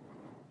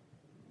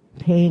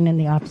 pain and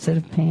the opposite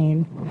of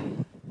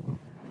pain.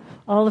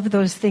 All of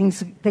those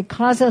things that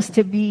cause us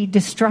to be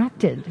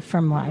distracted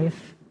from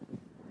life.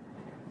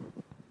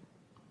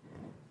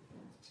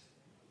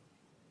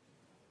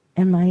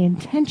 And my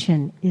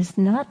intention is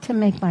not to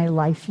make my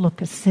life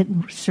look a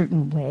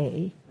certain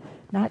way,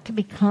 not to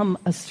become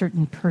a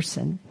certain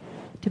person,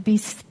 to be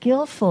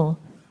skillful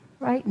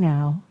right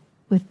now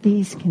with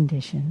these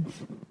conditions.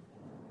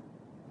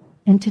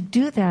 And to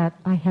do that,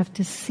 I have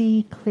to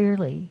see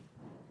clearly.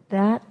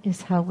 That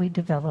is how we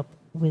develop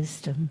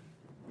wisdom.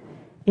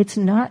 It's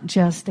not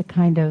just a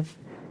kind of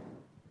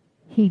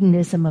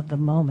hedonism of the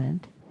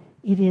moment.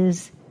 It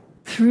is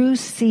through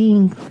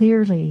seeing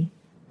clearly,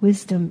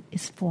 wisdom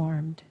is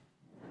formed.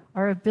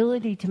 Our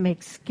ability to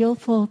make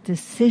skillful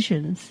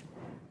decisions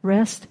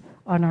rests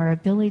on our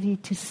ability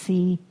to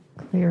see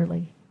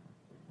clearly.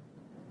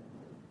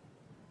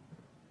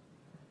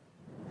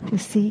 To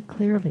see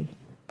clearly.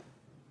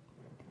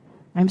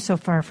 I'm so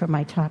far from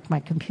my talk, my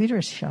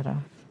computer's shut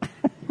off.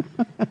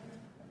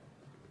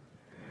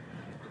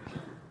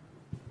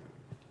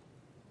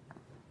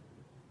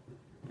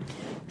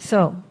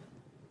 So,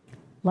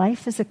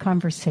 life is a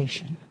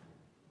conversation,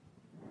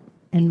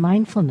 and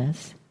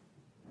mindfulness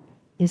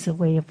is a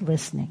way of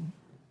listening.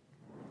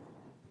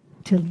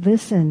 To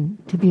listen,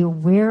 to be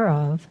aware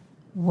of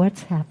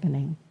what's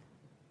happening.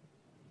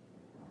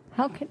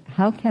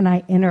 How can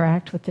I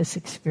interact with this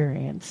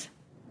experience?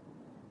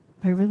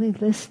 By really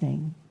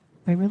listening,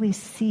 by really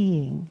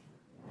seeing.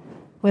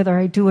 Whether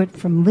I do it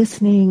from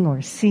listening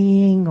or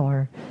seeing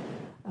or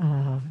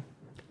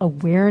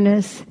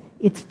awareness,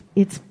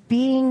 it's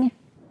being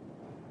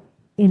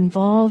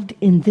involved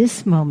in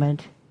this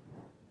moment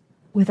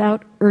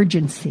without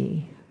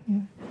urgency.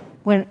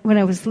 When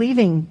I was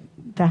leaving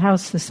the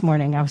house this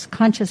morning, I was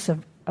conscious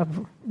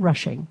of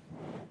rushing.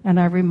 And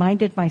I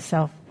reminded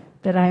myself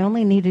that I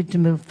only needed to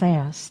move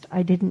fast.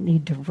 I didn't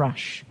need to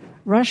rush.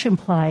 Rush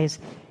implies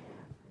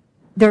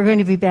there are going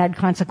to be bad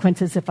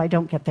consequences if I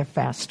don't get there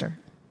faster.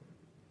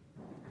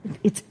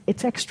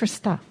 It's extra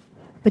stuff.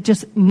 But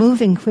just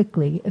moving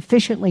quickly,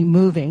 efficiently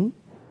moving,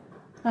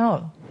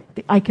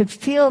 I could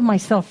feel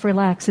myself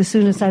relax as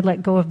soon as I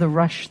let go of the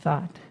rush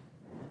thought.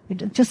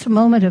 Just a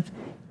moment of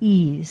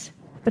ease.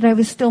 But I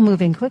was still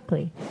moving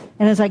quickly.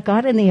 And as I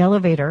got in the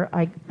elevator,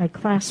 I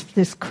clasped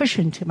this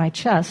cushion to my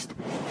chest,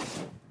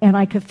 and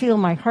I could feel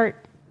my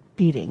heart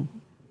beating.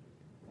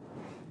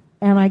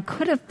 And I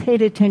could have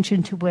paid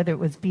attention to whether it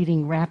was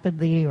beating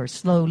rapidly or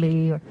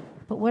slowly,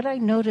 but what I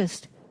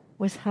noticed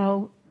was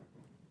how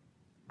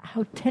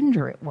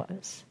tender it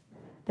was,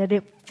 that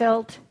it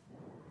felt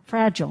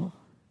fragile.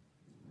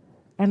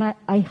 And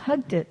I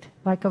hugged it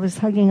like I was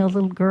hugging a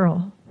little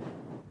girl.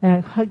 And I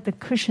hugged the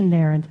cushion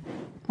there, and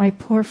my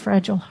poor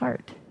fragile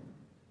heart.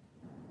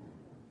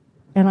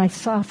 And I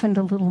softened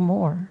a little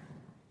more.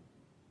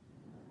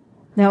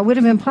 Now, it would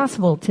have been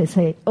possible to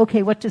say,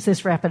 okay, what does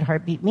this rapid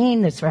heartbeat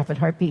mean? This rapid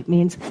heartbeat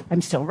means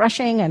I'm still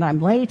rushing and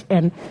I'm late,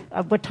 and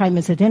what time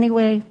is it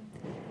anyway?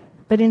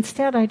 But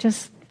instead, I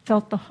just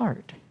felt the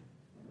heart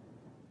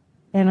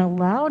and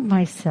allowed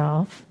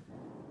myself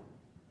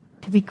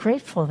to be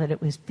grateful that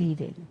it was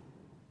beating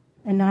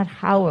and not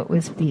how it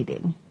was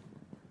beating.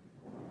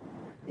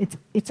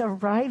 It's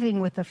arriving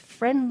with a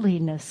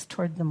friendliness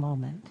toward the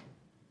moment.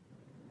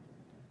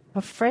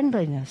 A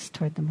friendliness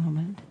toward the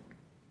moment.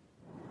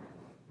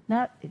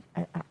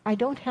 I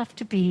don't have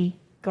to be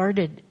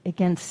guarded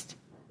against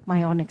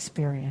my own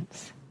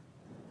experience.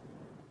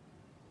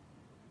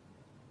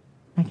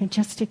 I can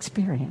just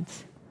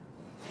experience.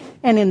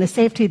 And in the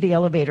safety of the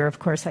elevator, of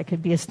course, I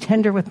could be as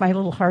tender with my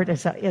little heart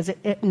as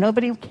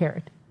nobody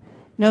cared.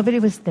 Nobody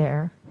was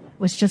there. It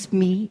was just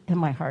me and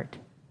my heart.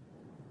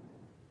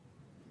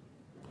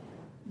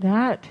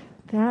 That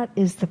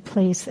is the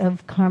place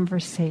of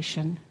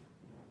conversation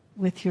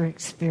with your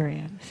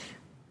experience.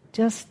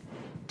 Just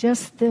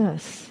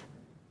this.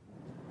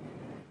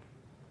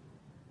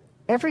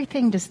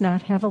 Everything does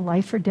not have a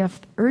life or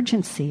death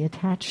urgency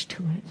attached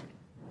to it.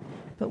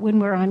 But when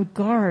we're on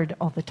guard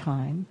all the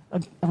time,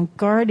 on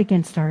guard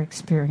against our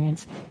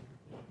experience,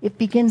 it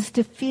begins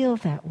to feel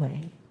that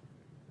way.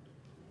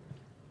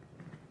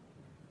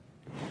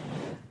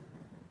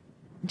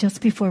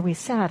 Just before we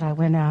sat, I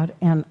went out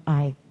and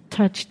I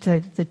touched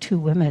the two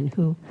women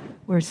who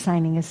were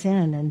signing us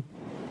in, and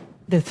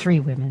the three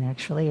women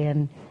actually,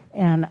 and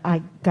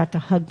I got to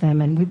hug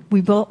them, and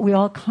we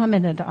all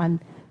commented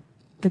on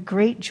the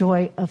great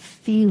joy of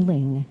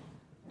feeling.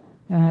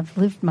 And I've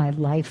lived my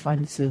life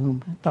on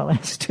Zoom. The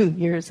last 2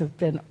 years have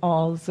been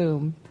all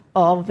Zoom,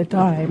 all the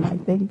time, I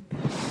think.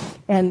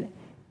 And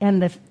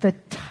the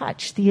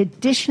touch, the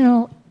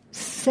additional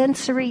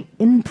sensory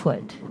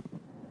input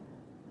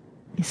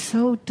is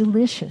so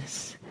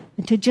delicious.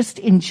 And to just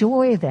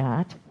enjoy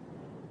that,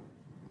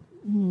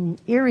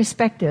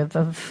 irrespective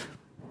of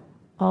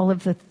all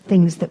of the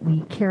things that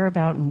we care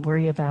about and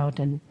worry about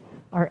and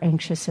are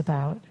anxious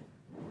about.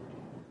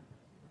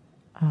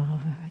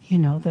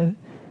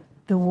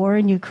 The war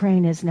in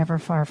Ukraine is never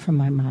far from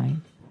my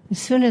mind. As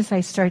soon as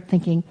I start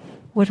thinking,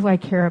 what do I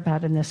care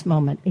about in this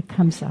moment, it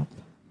comes up.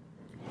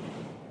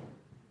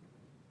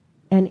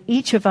 And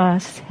each of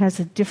us has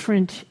a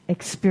different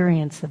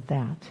experience of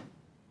that.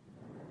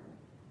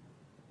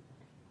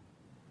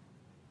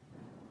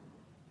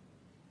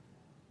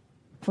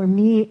 For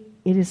me,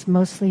 it is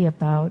mostly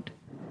about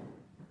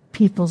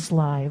people's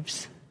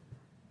lives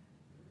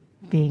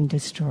being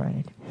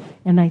destroyed.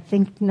 And I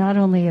think not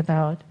only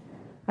about,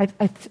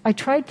 I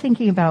tried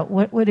thinking about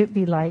what would it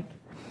be like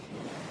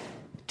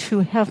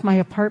to have my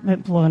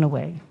apartment blown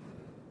away.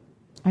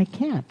 I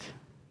can't.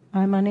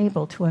 I'm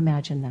unable to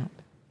imagine that.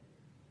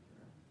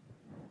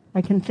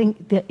 I can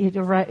think that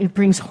it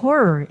brings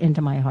horror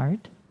into my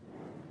heart.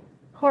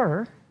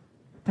 Horror,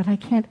 but I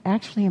can't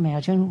actually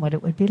imagine what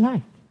it would be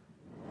like.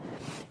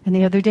 And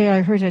the other day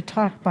I heard a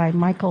talk by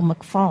Michael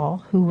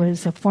McFaul, who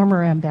was a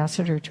former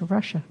ambassador to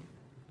Russia.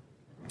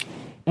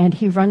 And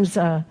he runs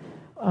a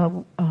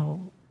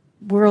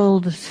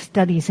World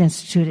Studies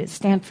Institute at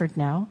Stanford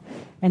now.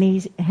 And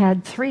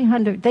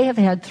they have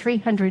had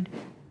 300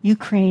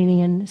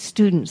 Ukrainian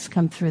students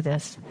come through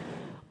this,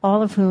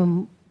 all of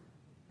whom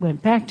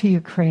went back to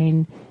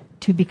Ukraine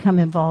to become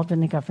involved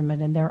in the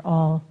government, and they're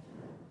all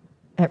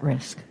at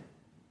risk,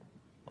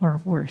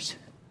 or worse.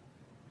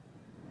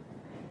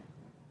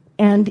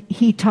 And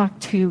he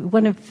talked to,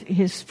 one of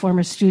his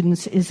former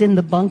students is in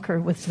the bunker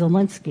with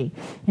Zelensky,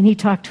 and he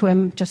talked to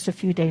him just a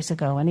few days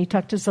ago, and he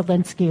talked to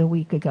Zelensky a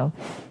week ago.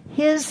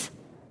 His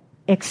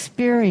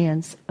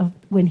experience of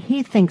when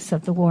he thinks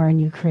of the war in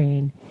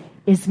Ukraine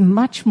is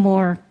much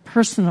more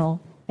personal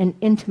and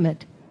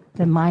intimate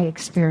than my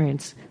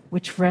experience,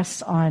 which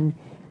rests on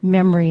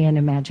memory and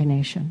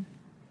imagination.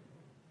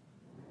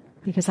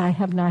 Because I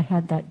have not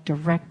had that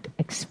direct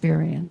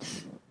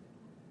experience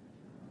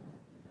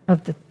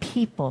of the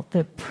people,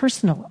 the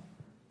personal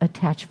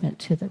attachment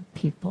to the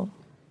people.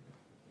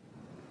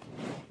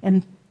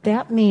 And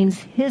that means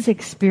his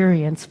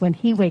experience when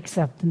he wakes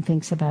up and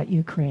thinks about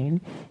Ukraine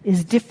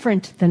is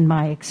different than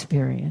my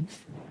experience,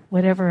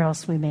 whatever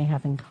else we may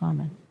have in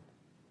common.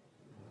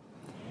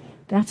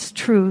 That's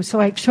true. So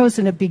I've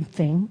chosen a big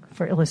thing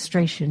for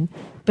illustration,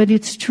 but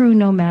it's true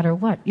no matter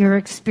what. Your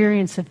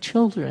experience of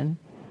children,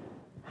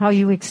 how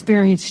you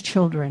experience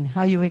children,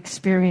 how you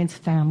experience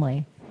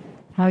family,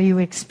 how you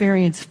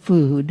experience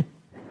food,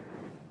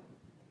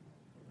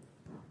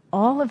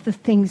 all of the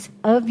things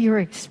of your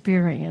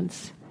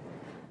experience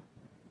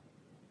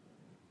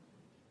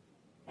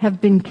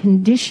have been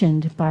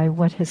conditioned by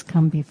what has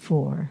come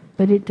before,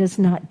 but it does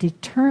not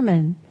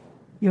determine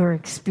your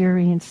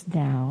experience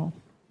now.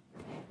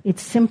 It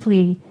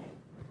simply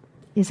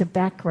is a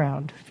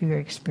background for your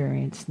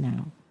experience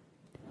now.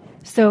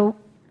 So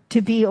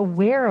to be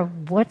aware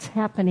of what's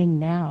happening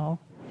now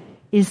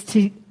is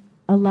to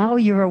allow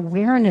your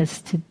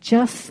awareness to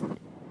just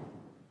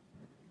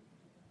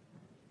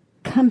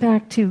come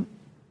back to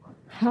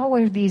how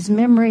are these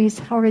memories,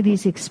 how are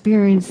these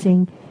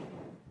experiencing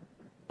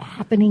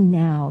happening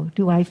now?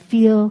 Do I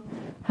feel,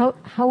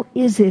 how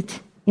is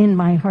it in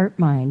my heart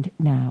mind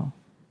now?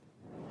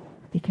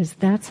 Because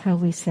that's how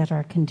we set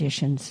our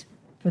conditions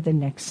for the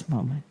next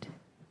moment.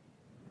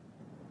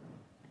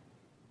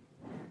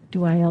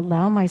 Do I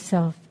allow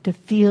myself to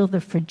feel the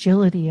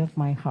fragility of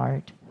my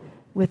heart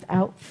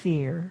without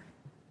fear?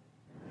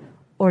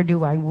 or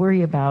do I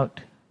worry about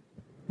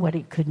what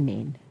it could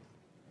mean?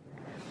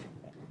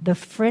 The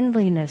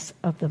friendliness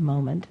of the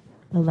moment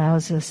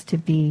allows us to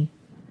be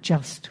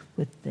just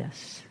with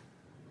this.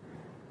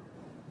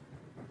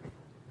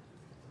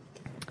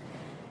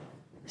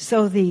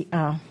 So the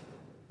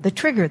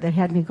trigger that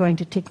had me going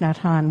to Thich Nhat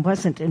Hanh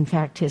wasn't, in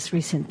fact, his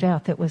recent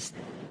death. It was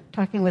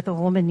talking with a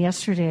woman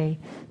yesterday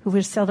who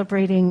was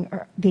celebrating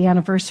the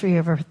anniversary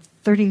of her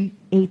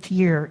 38th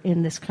year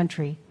in this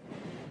country.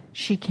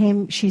 She's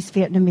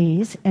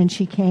Vietnamese, and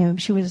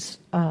she was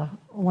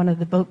one of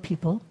the boat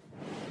people,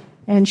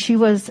 and she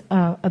was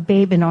a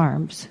babe in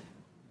arms.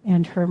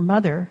 And her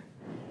mother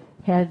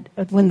had,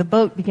 when the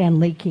boat began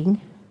leaking,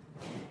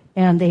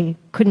 and they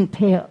couldn't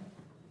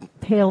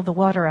pail the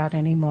water out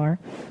anymore,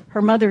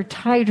 her mother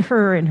tied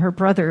her and her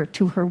brother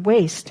to her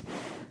waist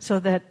so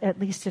that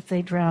at least if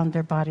they drowned,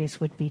 their bodies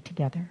would be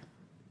together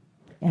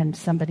and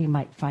somebody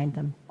might find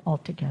them all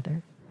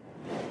together.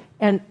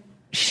 And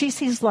she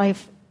sees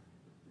life,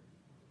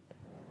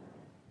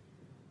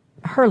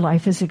 her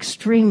life is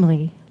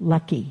extremely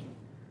lucky.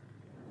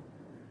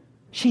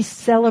 She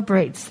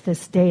celebrates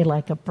this day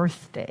like a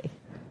birthday.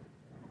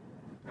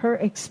 Her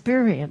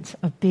experience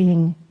of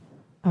being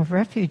a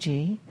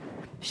refugee,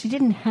 she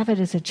didn't have it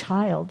as a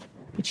child,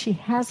 but she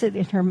has it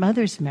in her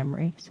mother's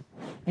memories,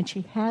 and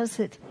she has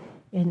it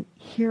in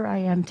here I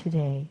am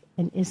today,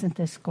 and isn't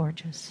this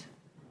gorgeous?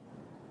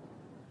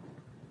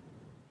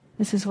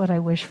 This is what I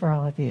wish for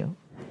all of you.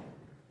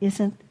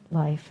 Isn't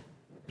life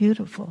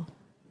beautiful?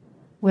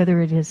 Whether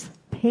it is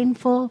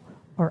painful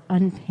or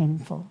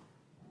unpainful,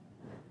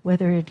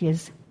 whether it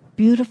is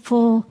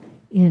beautiful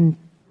in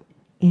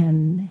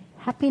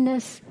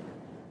happiness,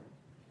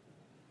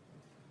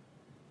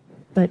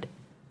 but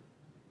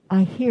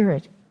I hear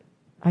it.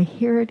 I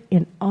hear it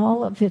in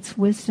all of its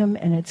wisdom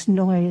and its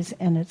noise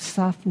and its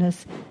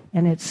softness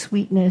and its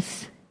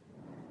sweetness.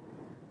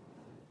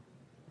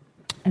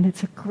 And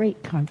it's a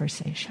great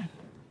conversation.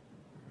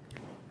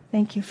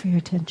 Thank you for your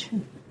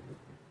attention.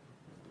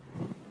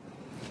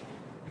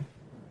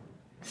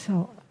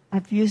 So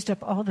I've used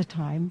up all the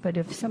time, but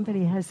if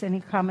somebody has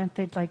any comment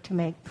they'd like to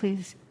make,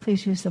 please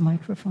use the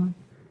microphone.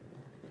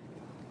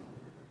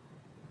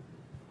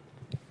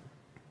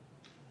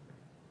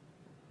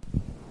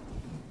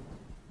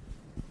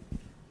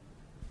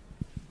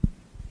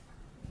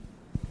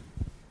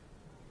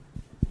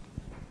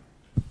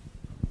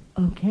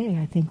 Okay,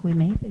 I think we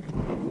made it.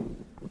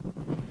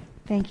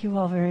 Thank you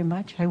all very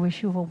much. I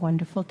wish you a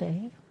wonderful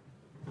day.